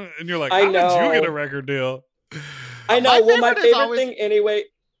you're like, how did you get a record deal? I know. Well, my favorite thing anyway.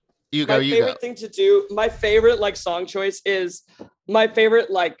 My favorite thing to do, my favorite like song choice is my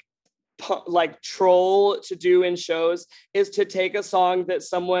favorite like troll to do in shows is to take a song that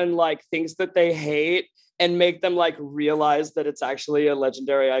someone like thinks that they hate and make them like realize that it's actually a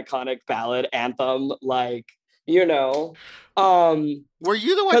legendary iconic ballad anthem, like, you know. Were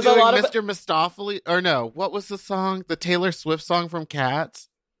you the one doing Mr. Mistopheles? Or no, what was the song? The Taylor Swift song from Cats?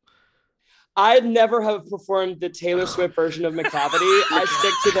 I'd never have performed the Taylor Swift version of McCavity. I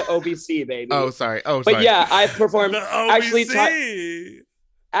stick to the OBC, baby. Oh, sorry. But yeah, I performed. The OBC.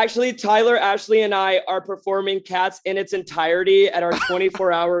 Actually, Tyler, Ashley, and I are performing Cats in its entirety at our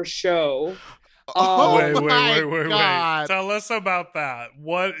 24-hour show. Wait. Tell us about that.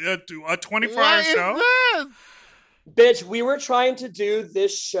 What, a 24-hour show? This? Bitch, we were trying to do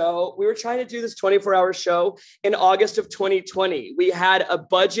this show. We were trying to do this 24-hour show in August of 2020. We had a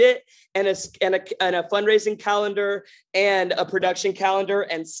budget and a fundraising calendar and a production calendar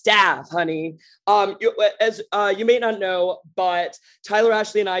and staff, honey. As you may not know, but Tyler,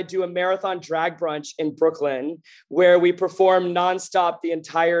 Ashley, and I do a marathon drag brunch in Brooklyn where we perform nonstop the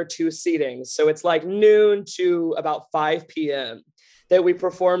entire 2 seatings. So it's like noon to about 5 p.m. that we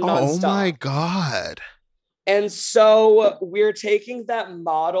perform nonstop. Oh my God. And so we're taking that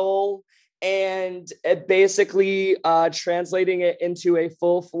model and and translating it into a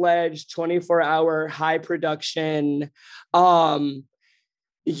full-fledged 24-hour high production,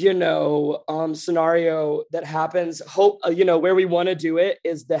 scenario that happens. Where we want to do it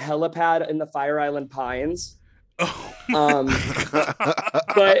is the helipad in the Fire Island Pines. But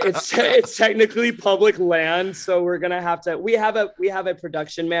it's technically public land, so we're gonna have to. We have a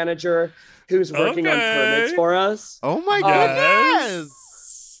production manager who's working on permits for us. Oh my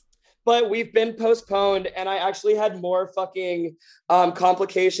goodness! But we've been postponed, and I actually had more fucking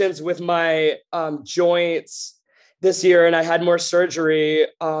complications with my joints this year, and I had more surgery.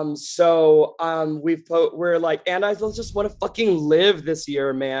 We're like, and I just want to fucking live this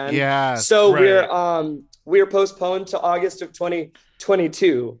year, man. Yeah. So right. We're postponed to August of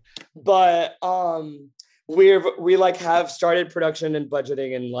 2022, but we have started production and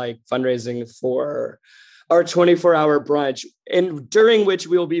budgeting and like fundraising for our 24-hour brunch, and during which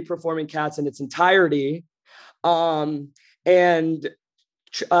we will be performing Cats in its entirety. And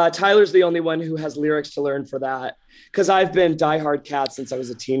Tyler's the only one who has lyrics to learn for that, because I've been diehard Cats since I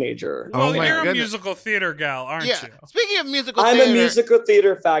was a teenager. Well, you're a musical theater gal, aren't you? Speaking of musical theater. I'm a musical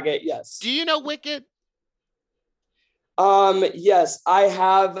theater faggot, yes. Do you know Wicked? Yes, I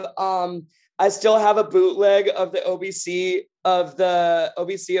have. I still have a bootleg of the OBC of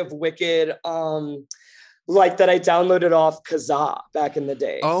Wicked, that I downloaded off Kazaa back in the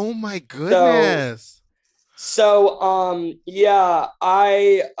day. Oh my goodness. So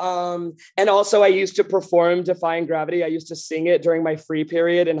and also I used to perform Defying Gravity. I used to sing it during my free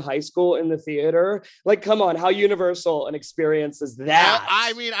period in high school in the theater. Like, come on, how universal an experience is that?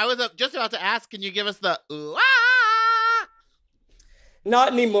 I mean, I was just about to ask, can you give us the ooh, ah?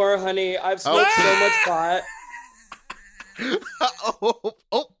 Not anymore, honey. I've smoked so much pot.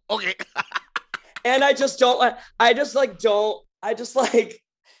 Okay. And I don't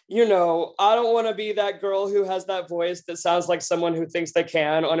want to be that girl who has that voice that sounds like someone who thinks they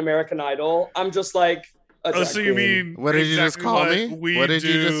can on American Idol. I'm just like a drag so you queen. mean what did you just call me? What did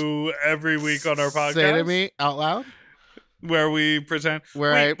you do every week on our podcast? Say to me out loud? Where we pretend.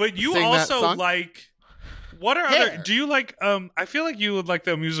 But you also like. What are other? Do you like? I feel like you would like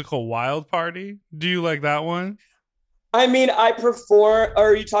the musical Wild Party. Do you like that one? I mean, I perform.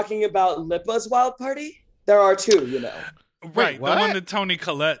 Are you talking about Lipa's Wild Party? There are 2, you know. Right, the one that Toni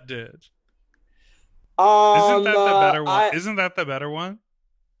Collette did. Isn't that the better one? Isn't that the better one?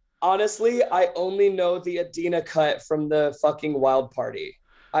 Honestly, I only know the Adina cut from the fucking Wild Party.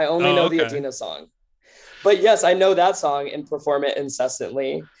 I only know the Adina song. But yes, I know that song and perform it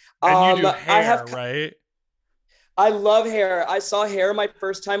incessantly. And you do Hair, right? I love Hair. I saw Hair my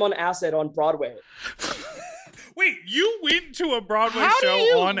first time on acid on Broadway. Wait, you went to a Broadway How show do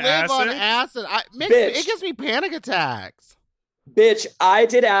you on live acid? on acid? It gives me panic attacks. Bitch, I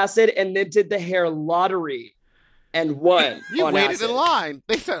did acid and then did the hair lottery and won. You waited in line.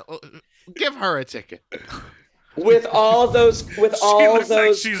 They said, give her a ticket. With all those, like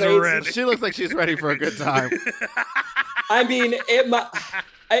she's ready. She looks like she's ready for a good time. I mean,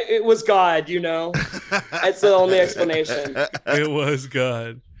 it was God, you know. That's the only explanation. It was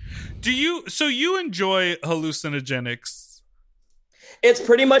God. So you enjoy hallucinogenics? It's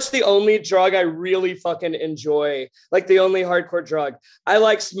pretty much the only drug I really fucking enjoy. Like the only hardcore drug. I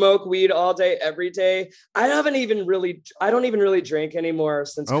like smoke weed all day, every day. I don't even really drink anymore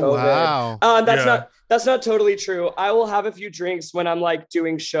since COVID. Wow. That's not totally true. I will have a few drinks when I'm like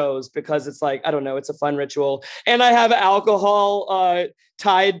doing shows because it's like, I don't know, it's a fun ritual. And I have alcohol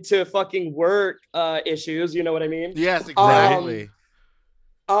tied to fucking work issues. You know what I mean? Yes, exactly.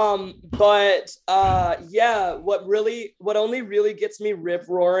 Yeah, what only really gets me rip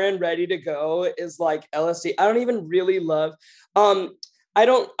roaring ready to go is like LSD. I don't even really love, I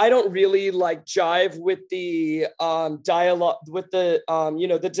don't really like jive with the dialogue, with the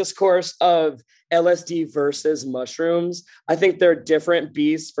the discourse of LSD versus mushrooms. I think they're different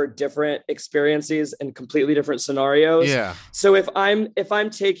beasts for different experiences and completely different scenarios. Yeah. So if I'm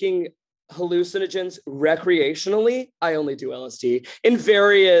taking hallucinogens recreationally, I only do LSD in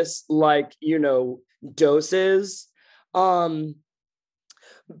various doses. But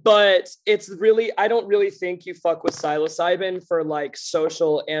it's really, I don't really think you fuck with psilocybin for like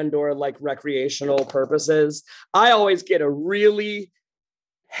social and or like recreational purposes. I always get a really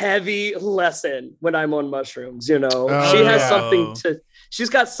heavy lesson when I'm on mushrooms, you know. She's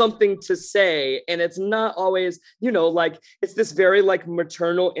got something to say, and it's not always, it's this very like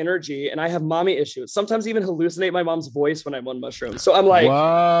maternal energy, and I have mommy issues. Sometimes even hallucinate my mom's voice when I'm on mushrooms. So I'm like,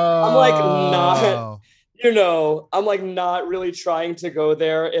 I'm like not really trying to go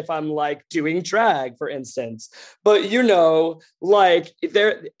there if I'm like doing drag, for instance. But LSD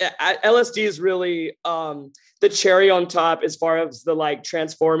is really the cherry on top as far as the like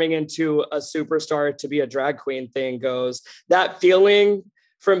transforming into a superstar to be a drag queen thing goes. That feeling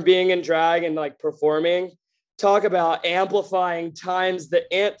from being in drag and like performing, talk about amplifying times the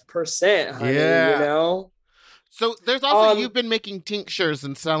nth percent, honey, yeah. You know? So there's also, you've been making tinctures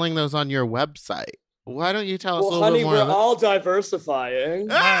and selling those on your website. Why don't you tell us a little bit more? Honey, we're all diversifying.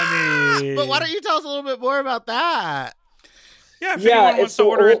 Honey. But why don't you tell us a little bit more about that? Yeah, if anyone wants to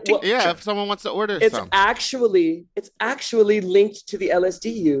order a tincture. Yeah, if someone wants to order some. It's actually linked to the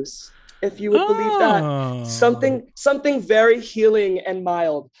LSD use, if you would believe that. Something very healing and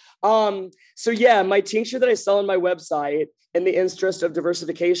mild. So yeah, my tincture that I sell on my website, in the interest of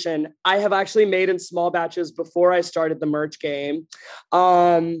diversification, I have actually made in small batches before I started the merch game.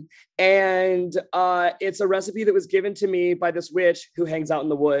 And it's a recipe that was given to me by this witch who hangs out in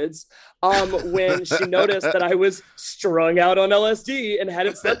the woods when she noticed that I was strung out on LSD and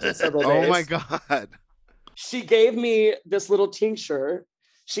hadn't slept in several days. Oh my God. She gave me this little tincture.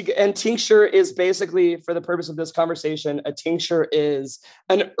 And tincture is basically, for the purpose of this conversation, a tincture is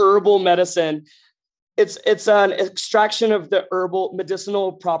an herbal medicine. It's an extraction of the herbal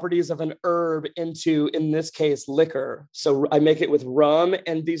medicinal properties of an herb into, in this case, liquor. So I make it with rum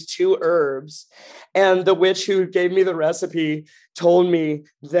and these two herbs. And the witch who gave me the recipe told me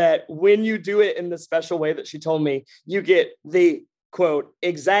that when you do it in the special way that she told me, you get the, quote,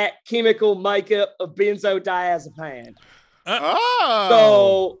 exact chemical makeup of benzodiazepine.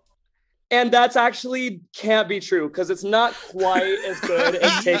 And that's actually can't be true because it's not quite as good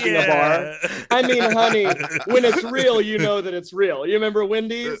as taking a bar. I mean, honey, when it's real, you know that it's real. You remember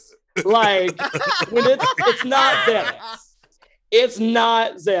Wendy's? Like, when it's not Xanax. It's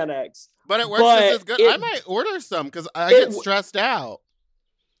not Xanax. But it works just as good. I might order some because I get stressed out.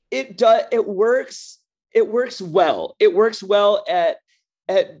 It does. It works. It works well. It works well at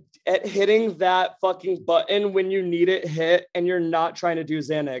hitting that fucking button when you need it hit and you're not trying to do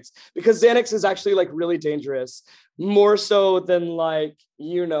Xanax, because Xanax is actually like really dangerous, more so than like,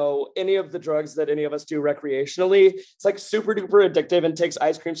 any of the drugs that any of us do recreationally. It's like super duper addictive and takes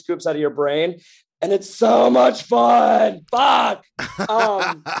ice cream scoops out of your brain. And it's so much fun. Fuck.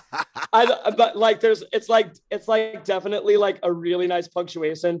 But like it's like definitely like a really nice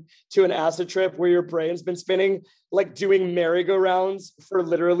punctuation to an acid trip where your brain's been spinning, like doing merry-go-rounds for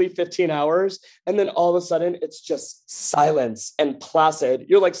literally 15 hours. And then all of a sudden it's just silence and placid.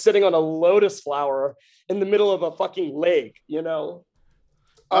 You're like sitting on a lotus flower in the middle of a fucking lake,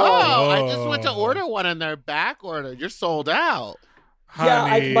 Oh, I just went to order one and they're back ordered. You're sold out.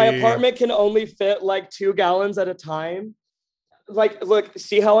 Yeah, my apartment can only fit like 2 gallons at a time. like, look,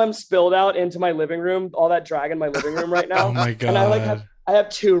 see how I'm spilled out into my living room, all that drag in my living room right now. Oh my God. And I have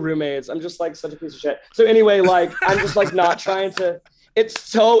 2 roommates. I'm just like such a piece of shit. So anyway, like, I'm just like not trying to,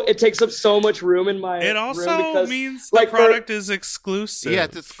 it takes up so much room in my It also room because, means the product is exclusive. Yeah,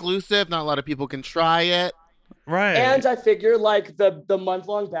 it's exclusive. Not a lot of people can try it. Right. And I figure like the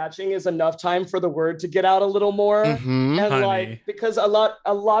month-long batching is enough time for the word to get out a little more. Mm-hmm. And Honey. like, because a lot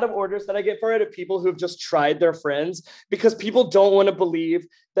of orders that I get for it are people who've just tried their friends, because people don't want to believe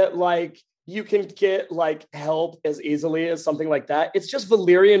that like you can get like help as easily as something like that. It's just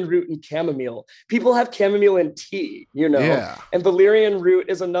valerian root and chamomile. People have chamomile in tea, you know? Yeah. And valerian root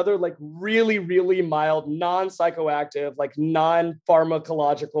is another like really, really mild, non-psychoactive, like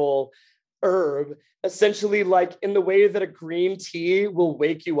non-pharmacological herb, essentially like in the way that a green tea will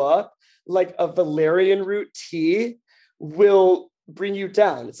wake you up, like a valerian root tea will bring you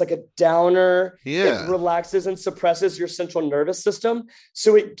down. It's like a downer. Yeah. It relaxes and suppresses your central nervous system.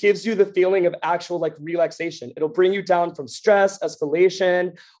 So it gives you the feeling of actual like relaxation. It'll bring you down from stress,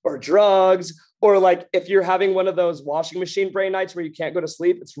 escalation, or drugs, or like if you're having one of those washing machine brain nights where you can't go to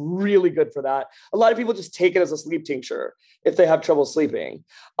sleep, it's really good for that. A lot of people just take it as a sleep tincture if they have trouble sleeping.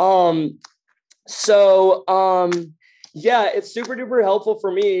 Yeah, it's super duper helpful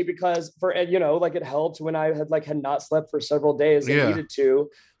for me because like it helped when I had not slept for several days and needed to.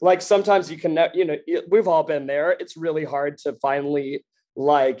 Like sometimes you can, we've all been there. It's really hard to finally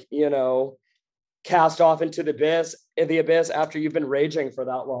cast off into the abyss after you've been raging for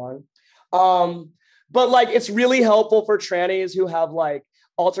that long. But like it's really helpful for trannies who have like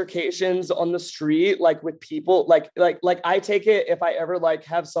altercations on the street, like with people, like I take it if I ever like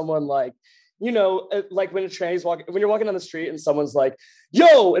have someone like, like when when you're walking down the street and someone's like,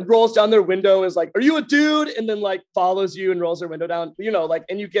 yo, and rolls down their window, is like, are you a dude? And then like follows you and rolls their window down,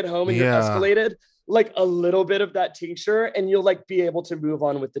 and you get home and you're escalated, like a little bit of that tincture and you'll like be able to move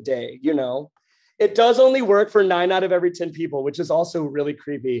on with the day, It does only work for 9 out of every 10 people, which is also really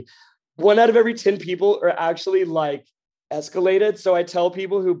creepy. 1 out of every 10 people are actually like escalated. So I tell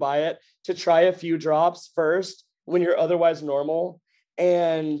people who buy it to try a few drops first when you're otherwise normal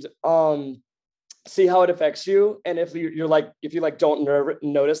and, see how it affects you. And if you don't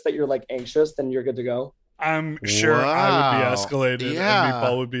notice that you're like anxious, then you're good to go. I'm sure I would be escalated and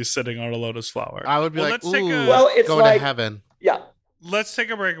Meatball would be sitting on a lotus flower. I would be let's ooh, it's going like, to heaven. Yeah. Let's take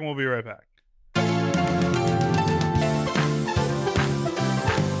a break and we'll be right back.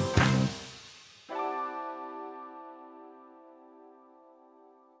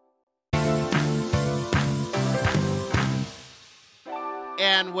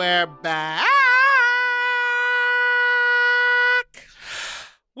 And we're back.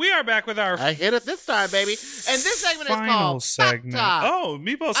 We are back with our I hit it this time, baby. And this segment is called segment. Oh,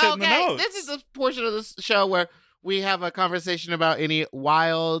 Meatball's hitting the notes. This is the portion of the show where we have a conversation about any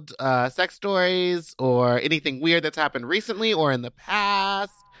wild sex stories or anything weird that's happened recently or in the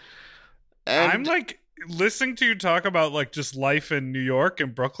past. And I'm like listening to you talk about like just life in New York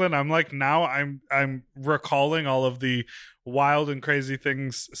and Brooklyn. I'm like now I'm recalling all of the wild and crazy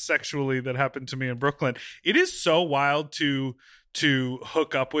things sexually that happened to me in Brooklyn. It is so wild to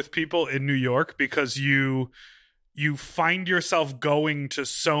hook up with people in New York because you find yourself going to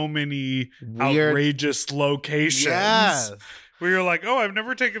so many weird, outrageous locations. Yes. Where you're like, oh, I've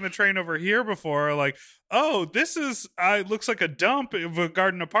never taken the train over here before. Or like, oh, this is looks like a dump of a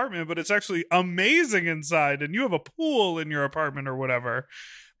garden apartment, but it's actually amazing inside, and you have a pool in your apartment or whatever.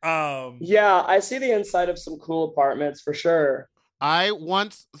 Yeah, I see the inside of some cool apartments for sure. I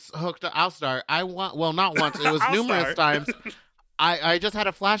once hooked up. Not once. It was numerous times. I just had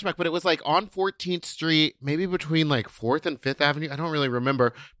a flashback, but it was like on 14th Street, maybe between like 4th and 5th Avenue. I don't really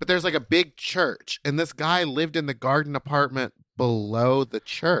remember, but there's like a big church, and this guy lived in the garden apartment below the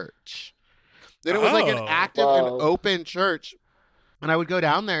church. Then it was like an active and open church. And I would go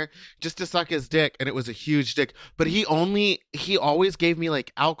down there just to suck his dick, and it was a huge dick. But he always gave me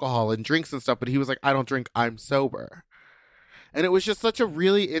like alcohol and drinks and stuff, but he was like, I don't drink, I'm sober. And it was just such a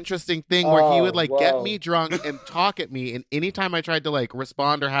really interesting thing where he would like get me drunk and talk at me. And anytime I tried to like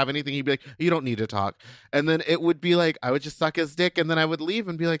respond or have anything, he'd be like, you don't need to talk. And then it would be like, I would just suck his dick. And then I would leave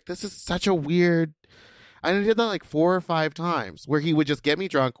and be like, this is such a weird. I did that like 4 or 5 times where he would just get me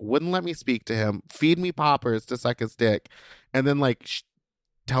drunk, wouldn't let me speak to him, feed me poppers to suck his dick, and then like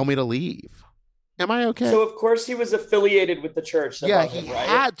tell me to leave. Am I okay? So of course he was affiliated with the church. Yeah, he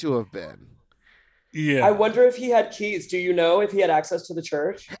had to have been. Yeah. I wonder if he had keys. Do you know if he had access to the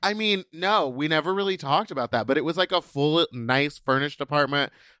church? I mean, no, we never really talked about that, but it was like a full, nice, furnished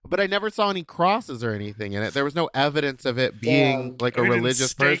apartment. But I never saw any crosses or anything in it. There was no evidence of it being like a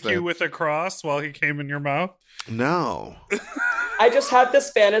religious person. Stake you with a cross while he came in your mouth? No. I just have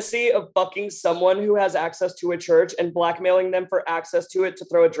this fantasy of fucking someone who has access to a church and blackmailing them for access to it to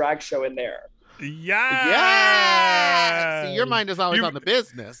throw a drag show in there. Yeah. See, your mind is always on the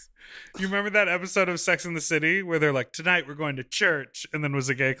business. You remember that episode of Sex and the City where they're like, tonight we're going to church, and then was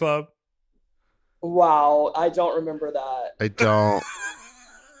a gay club? Wow, I don't remember that. I don't.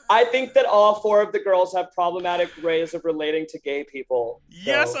 I think that all 4 of the girls have problematic ways of relating to gay people.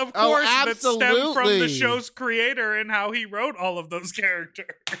 Yes, of course. That stemmed from the show's creator and how he wrote all of those characters.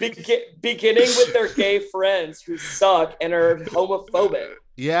 Beginning with their gay friends who suck and are homophobic.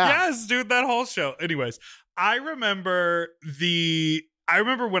 Yeah. Yes, dude, that whole show. Anyways, I remember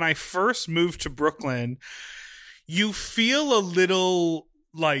when I first moved to Brooklyn, you feel a little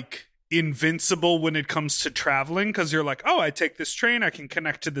like invincible when it comes to traveling because you're like, oh, I take this train, I can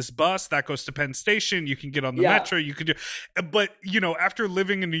connect to this bus that goes to Penn Station, you can get on the metro, you can do. But after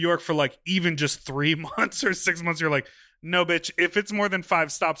living in New York for like even just 3 months or 6 months, you're like, no, bitch, if it's more than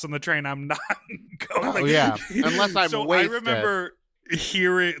 5 stops on the train, I'm not going. Oh, yeah, unless I'm so wasted. I remember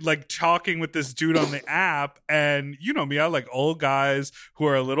hearing, like, talking with this dude on the app, and you know me, I like old guys who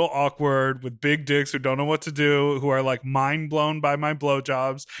are a little awkward with big dicks who don't know what to do, who are like mind blown by my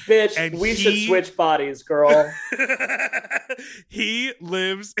blowjobs. Bitch, and we should switch bodies, girl. He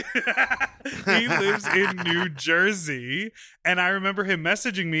lives in New Jersey, and I remember him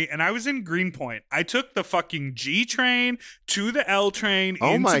messaging me, and I was in Greenpoint. I took the fucking G train to the L train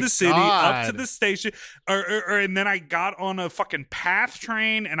into the city, up to the station, and then I got on a fucking PATH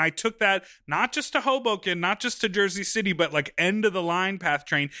train, and I took that not just to Hoboken, not just to Jersey City, but like end of the line PATH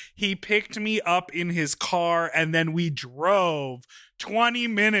train. He picked me up in his car, and then we drove 20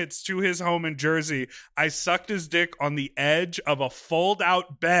 minutes to his home in Jersey. I sucked his dick on the edge of a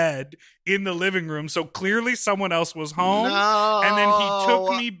fold-out bed in the living room, so clearly someone else was home. No. And then he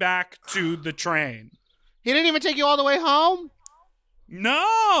took me back to the train. He didn't even take you all the way home?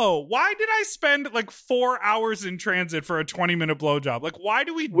 No. Why did I spend like 4 hours in transit for a 20-minute blowjob? Like, why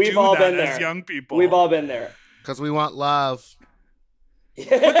do we do that as young people? We've all been there. Because we want love. But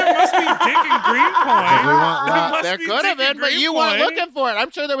there must be dick in Greenpoint. We want love. There could have been, but you weren't looking for it. I'm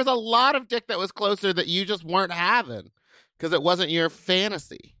sure there was a lot of dick that was closer that you just weren't having because it wasn't your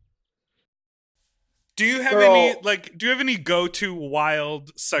fantasy. Do you have any go-to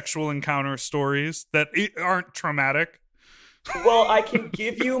wild sexual encounter stories that aren't traumatic? Well, I can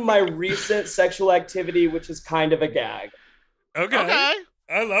give you my recent sexual activity, which is kind of a gag. Okay.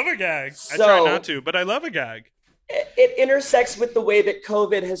 I love a gag. I try not to, but I love a gag. It intersects with the way that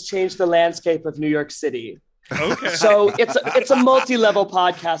COVID has changed the landscape of New York City. Okay. So it's a multi-level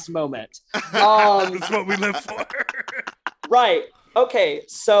podcast moment. That's what we live for. Right. Okay.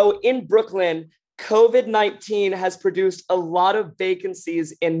 So in Brooklyn, COVID-19 has produced a lot of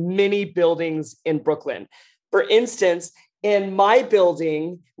vacancies in many buildings in Brooklyn. For instance, in my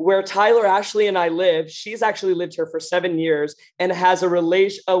building where Tyler, Ashley, and I live, she's actually lived here for 7 years and has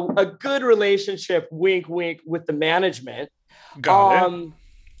a good relationship, wink, wink, with the management. Got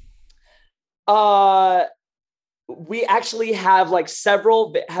it. We actually have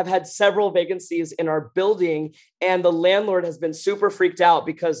had several vacancies in our building, and the landlord has been super freaked out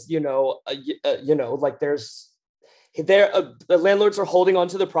because the landlords are holding on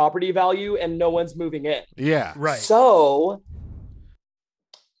to the property value and no one's moving in. Yeah, right. So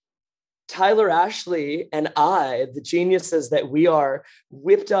Tyler, Ashley, and I, the geniuses that we are,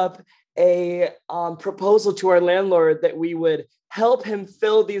 whipped up a proposal to our landlord that we would help him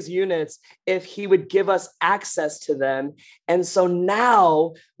fill these units if he would give us access to them. And so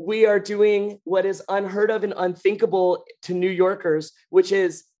now we are doing what is unheard of and unthinkable to New Yorkers, which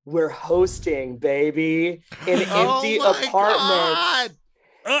is we're hosting, baby, in empty apartments.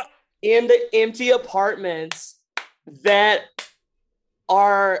 In the empty apartments that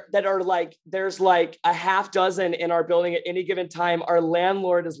are like, there's like a half dozen in our building at any given time. Our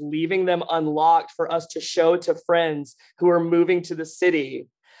landlord is leaving them unlocked for us to show to friends who are moving to the city,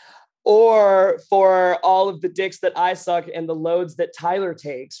 or for all of the dicks that I suck and the loads that Tyler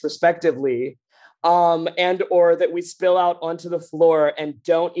takes, respectively. And or that we spill out onto the floor and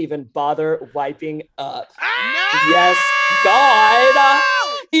don't even bother wiping up. Yes, God.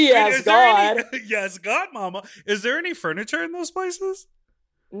 Yes, God. Yes, God, mama. Is there any furniture in those places?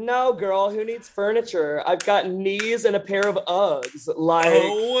 No, girl. Who needs furniture? I've got knees and a pair of Uggs. Like,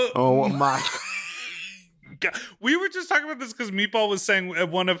 oh my God. We were just talking about this because Meatball was saying at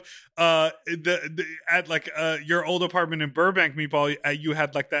one of your old apartment in Burbank, Meatball, you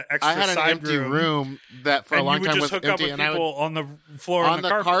had like that extra side room. I had an empty room that for a long time was empty, and you would just hook up with people on the floor on the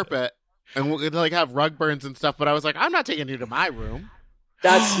carpet, and we'd like have rug burns and stuff. But I was like, I'm not taking you to my room.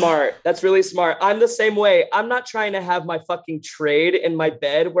 That's smart. That's really smart. I'm the same way. I'm not trying to have my fucking trade in my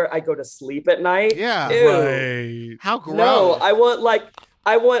bed where I go to sleep at night. Yeah. Right. How gross. No, I want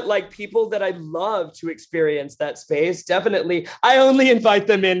like people that I love to experience that space. Definitely. I only invite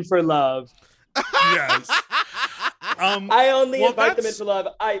them in for love. Yes. I only invite them in for love.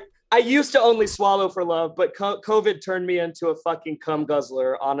 I used to only swallow for love, but COVID turned me into a fucking cum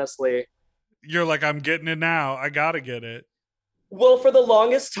guzzler, honestly. You're like, I'm getting it now. I gotta get it. Well, for the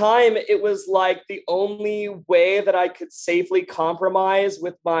longest time, it was like the only way that I could safely compromise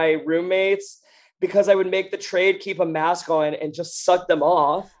with my roommates, because I would make the trade keep a mask on and just suck them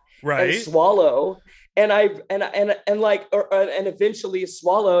off, right, and swallow. And eventually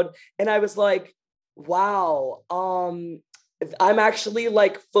swallowed. And I was like, wow, I'm actually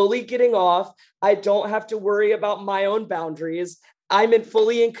like fully getting off. I don't have to worry about my own boundaries. I'm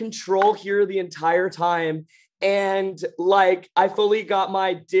fully in control here the entire time. And like, I fully got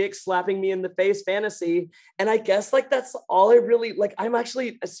my dick slapping me in the face fantasy. And I guess like, that's all I really like. I'm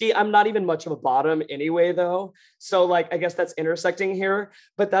not even much of a bottom anyway, though. So like, I guess that's intersecting here,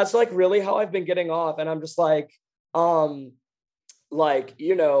 but that's like really how I've been getting off. And I'm just like, you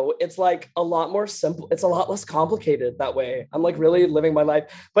know, it's like a lot more simple. It's a lot less complicated that way. I'm like really living my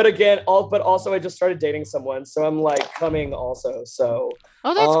life. But again, but also I just started dating someone. So I'm like coming also. So.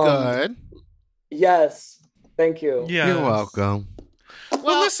 Oh, that's good. Yes. Thank you. Yes. You're welcome.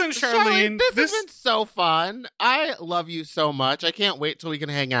 Well, listen, Charlene, this has been so fun. I love you so much. I can't wait till we can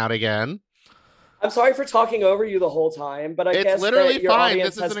hang out again. I'm sorry for talking over you the whole time, but I guess literally that your fine. audience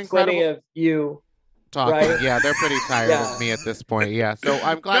This is has an incredible plenty of you talking. Right? Yeah, they're pretty tired of me at this point. Yeah, so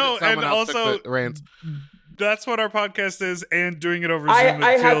I'm glad that someone else took the reins. That's what our podcast is, and doing it over Zoom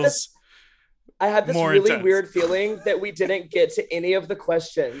I had this really intense. Weird feeling that we didn't get to any of the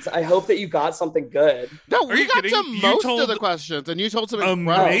questions. I hope that you got something good. No, we got to most of the questions, and you told some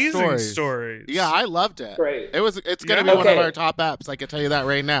incredible stories. Yeah, I loved it. Great. It's going to be one of our top apps. I can tell you that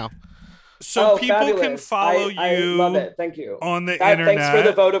right now. So people fabulous. Can follow you. I love it. Thank you. On the internet. Thanks for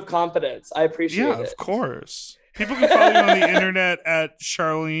the vote of confidence. I appreciate it. Yeah, of course. People can follow you on the internet at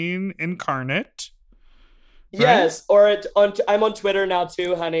Charlene Incarnate. Right? Yes, or I'm on Twitter now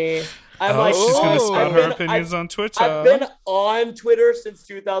too, honey. She's going to spout her opinions on Twitter. I've been on Twitter since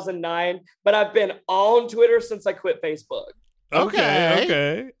 2009, but I've been on Twitter since I quit Facebook.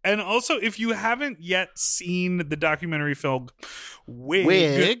 Okay. And also, if you haven't yet seen the documentary film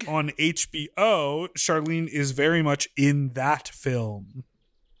Wig on HBO, Charlene is very much in that film.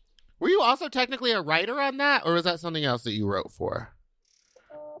 Were you also technically a writer on that, or was that something else that you wrote for?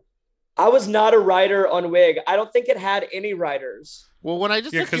 I was not a writer on Wig. I don't think it had any writers. Well, when I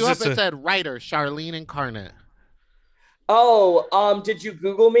just looked you up, it said writer, Charlene Incarnate. Oh, did you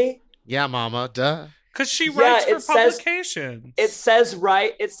Google me? Yeah, mama, duh. Because she writes for publications. It says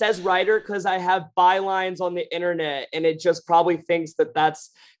writer because I have bylines on the internet, and it just probably thinks that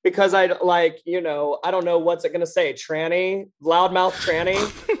that's because I don't know what's it going to say, tranny, loudmouth tranny.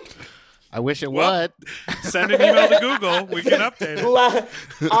 I wish it would. Send an email to Google. We can update it.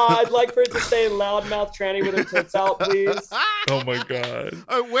 I'd like for it to say loudmouth tranny with her tits out, please. Oh my God.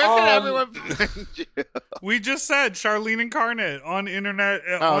 Where can everyone find you? We just said Charlene Incarnate on internet,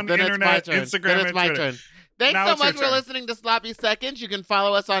 Instagram, then it's my turn. Thanks so much for listening to Sloppy Seconds. You can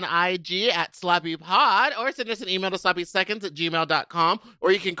follow us on IG at SloppyPod, or send us an email to sloppyseconds@gmail.com,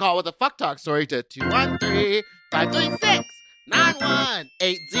 or you can call with a fuck talk story to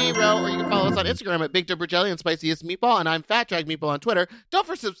 213-536-9180, or you can follow us on Instagram at Big Dipper Jelly and Spiciest Meatball, and I'm Fat Drag Meatball on Twitter. Don't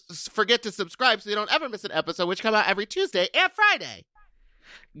forget to subscribe so you don't ever miss an episode, which come out every Tuesday and Friday.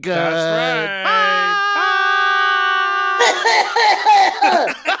 Good. That's right. Bye.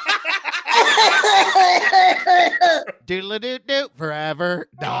 Doodle-doo-doo, forever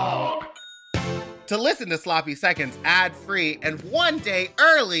dog. To listen to Sloppy Seconds ad-free and one day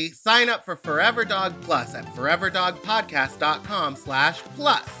early, sign up for Forever Dog Plus at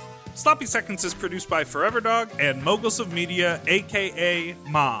foreverdogpodcast.com/plus. Sloppy Seconds is produced by Forever Dog and Moguls of Media, a.k.a.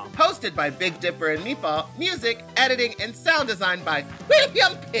 Mom. Hosted by Big Dipper and Meatball. Music, editing, and sound design by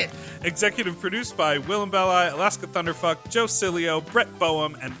William Pitts. Executive produced by Willem Belli, Alaska Thunderfuck, Joe Cilio, Brett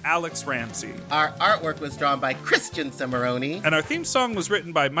Boehm, and Alex Ramsey. Our artwork was drawn by Christian Cimarroni. And our theme song was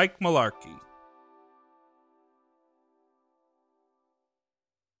written by Mike Malarkey.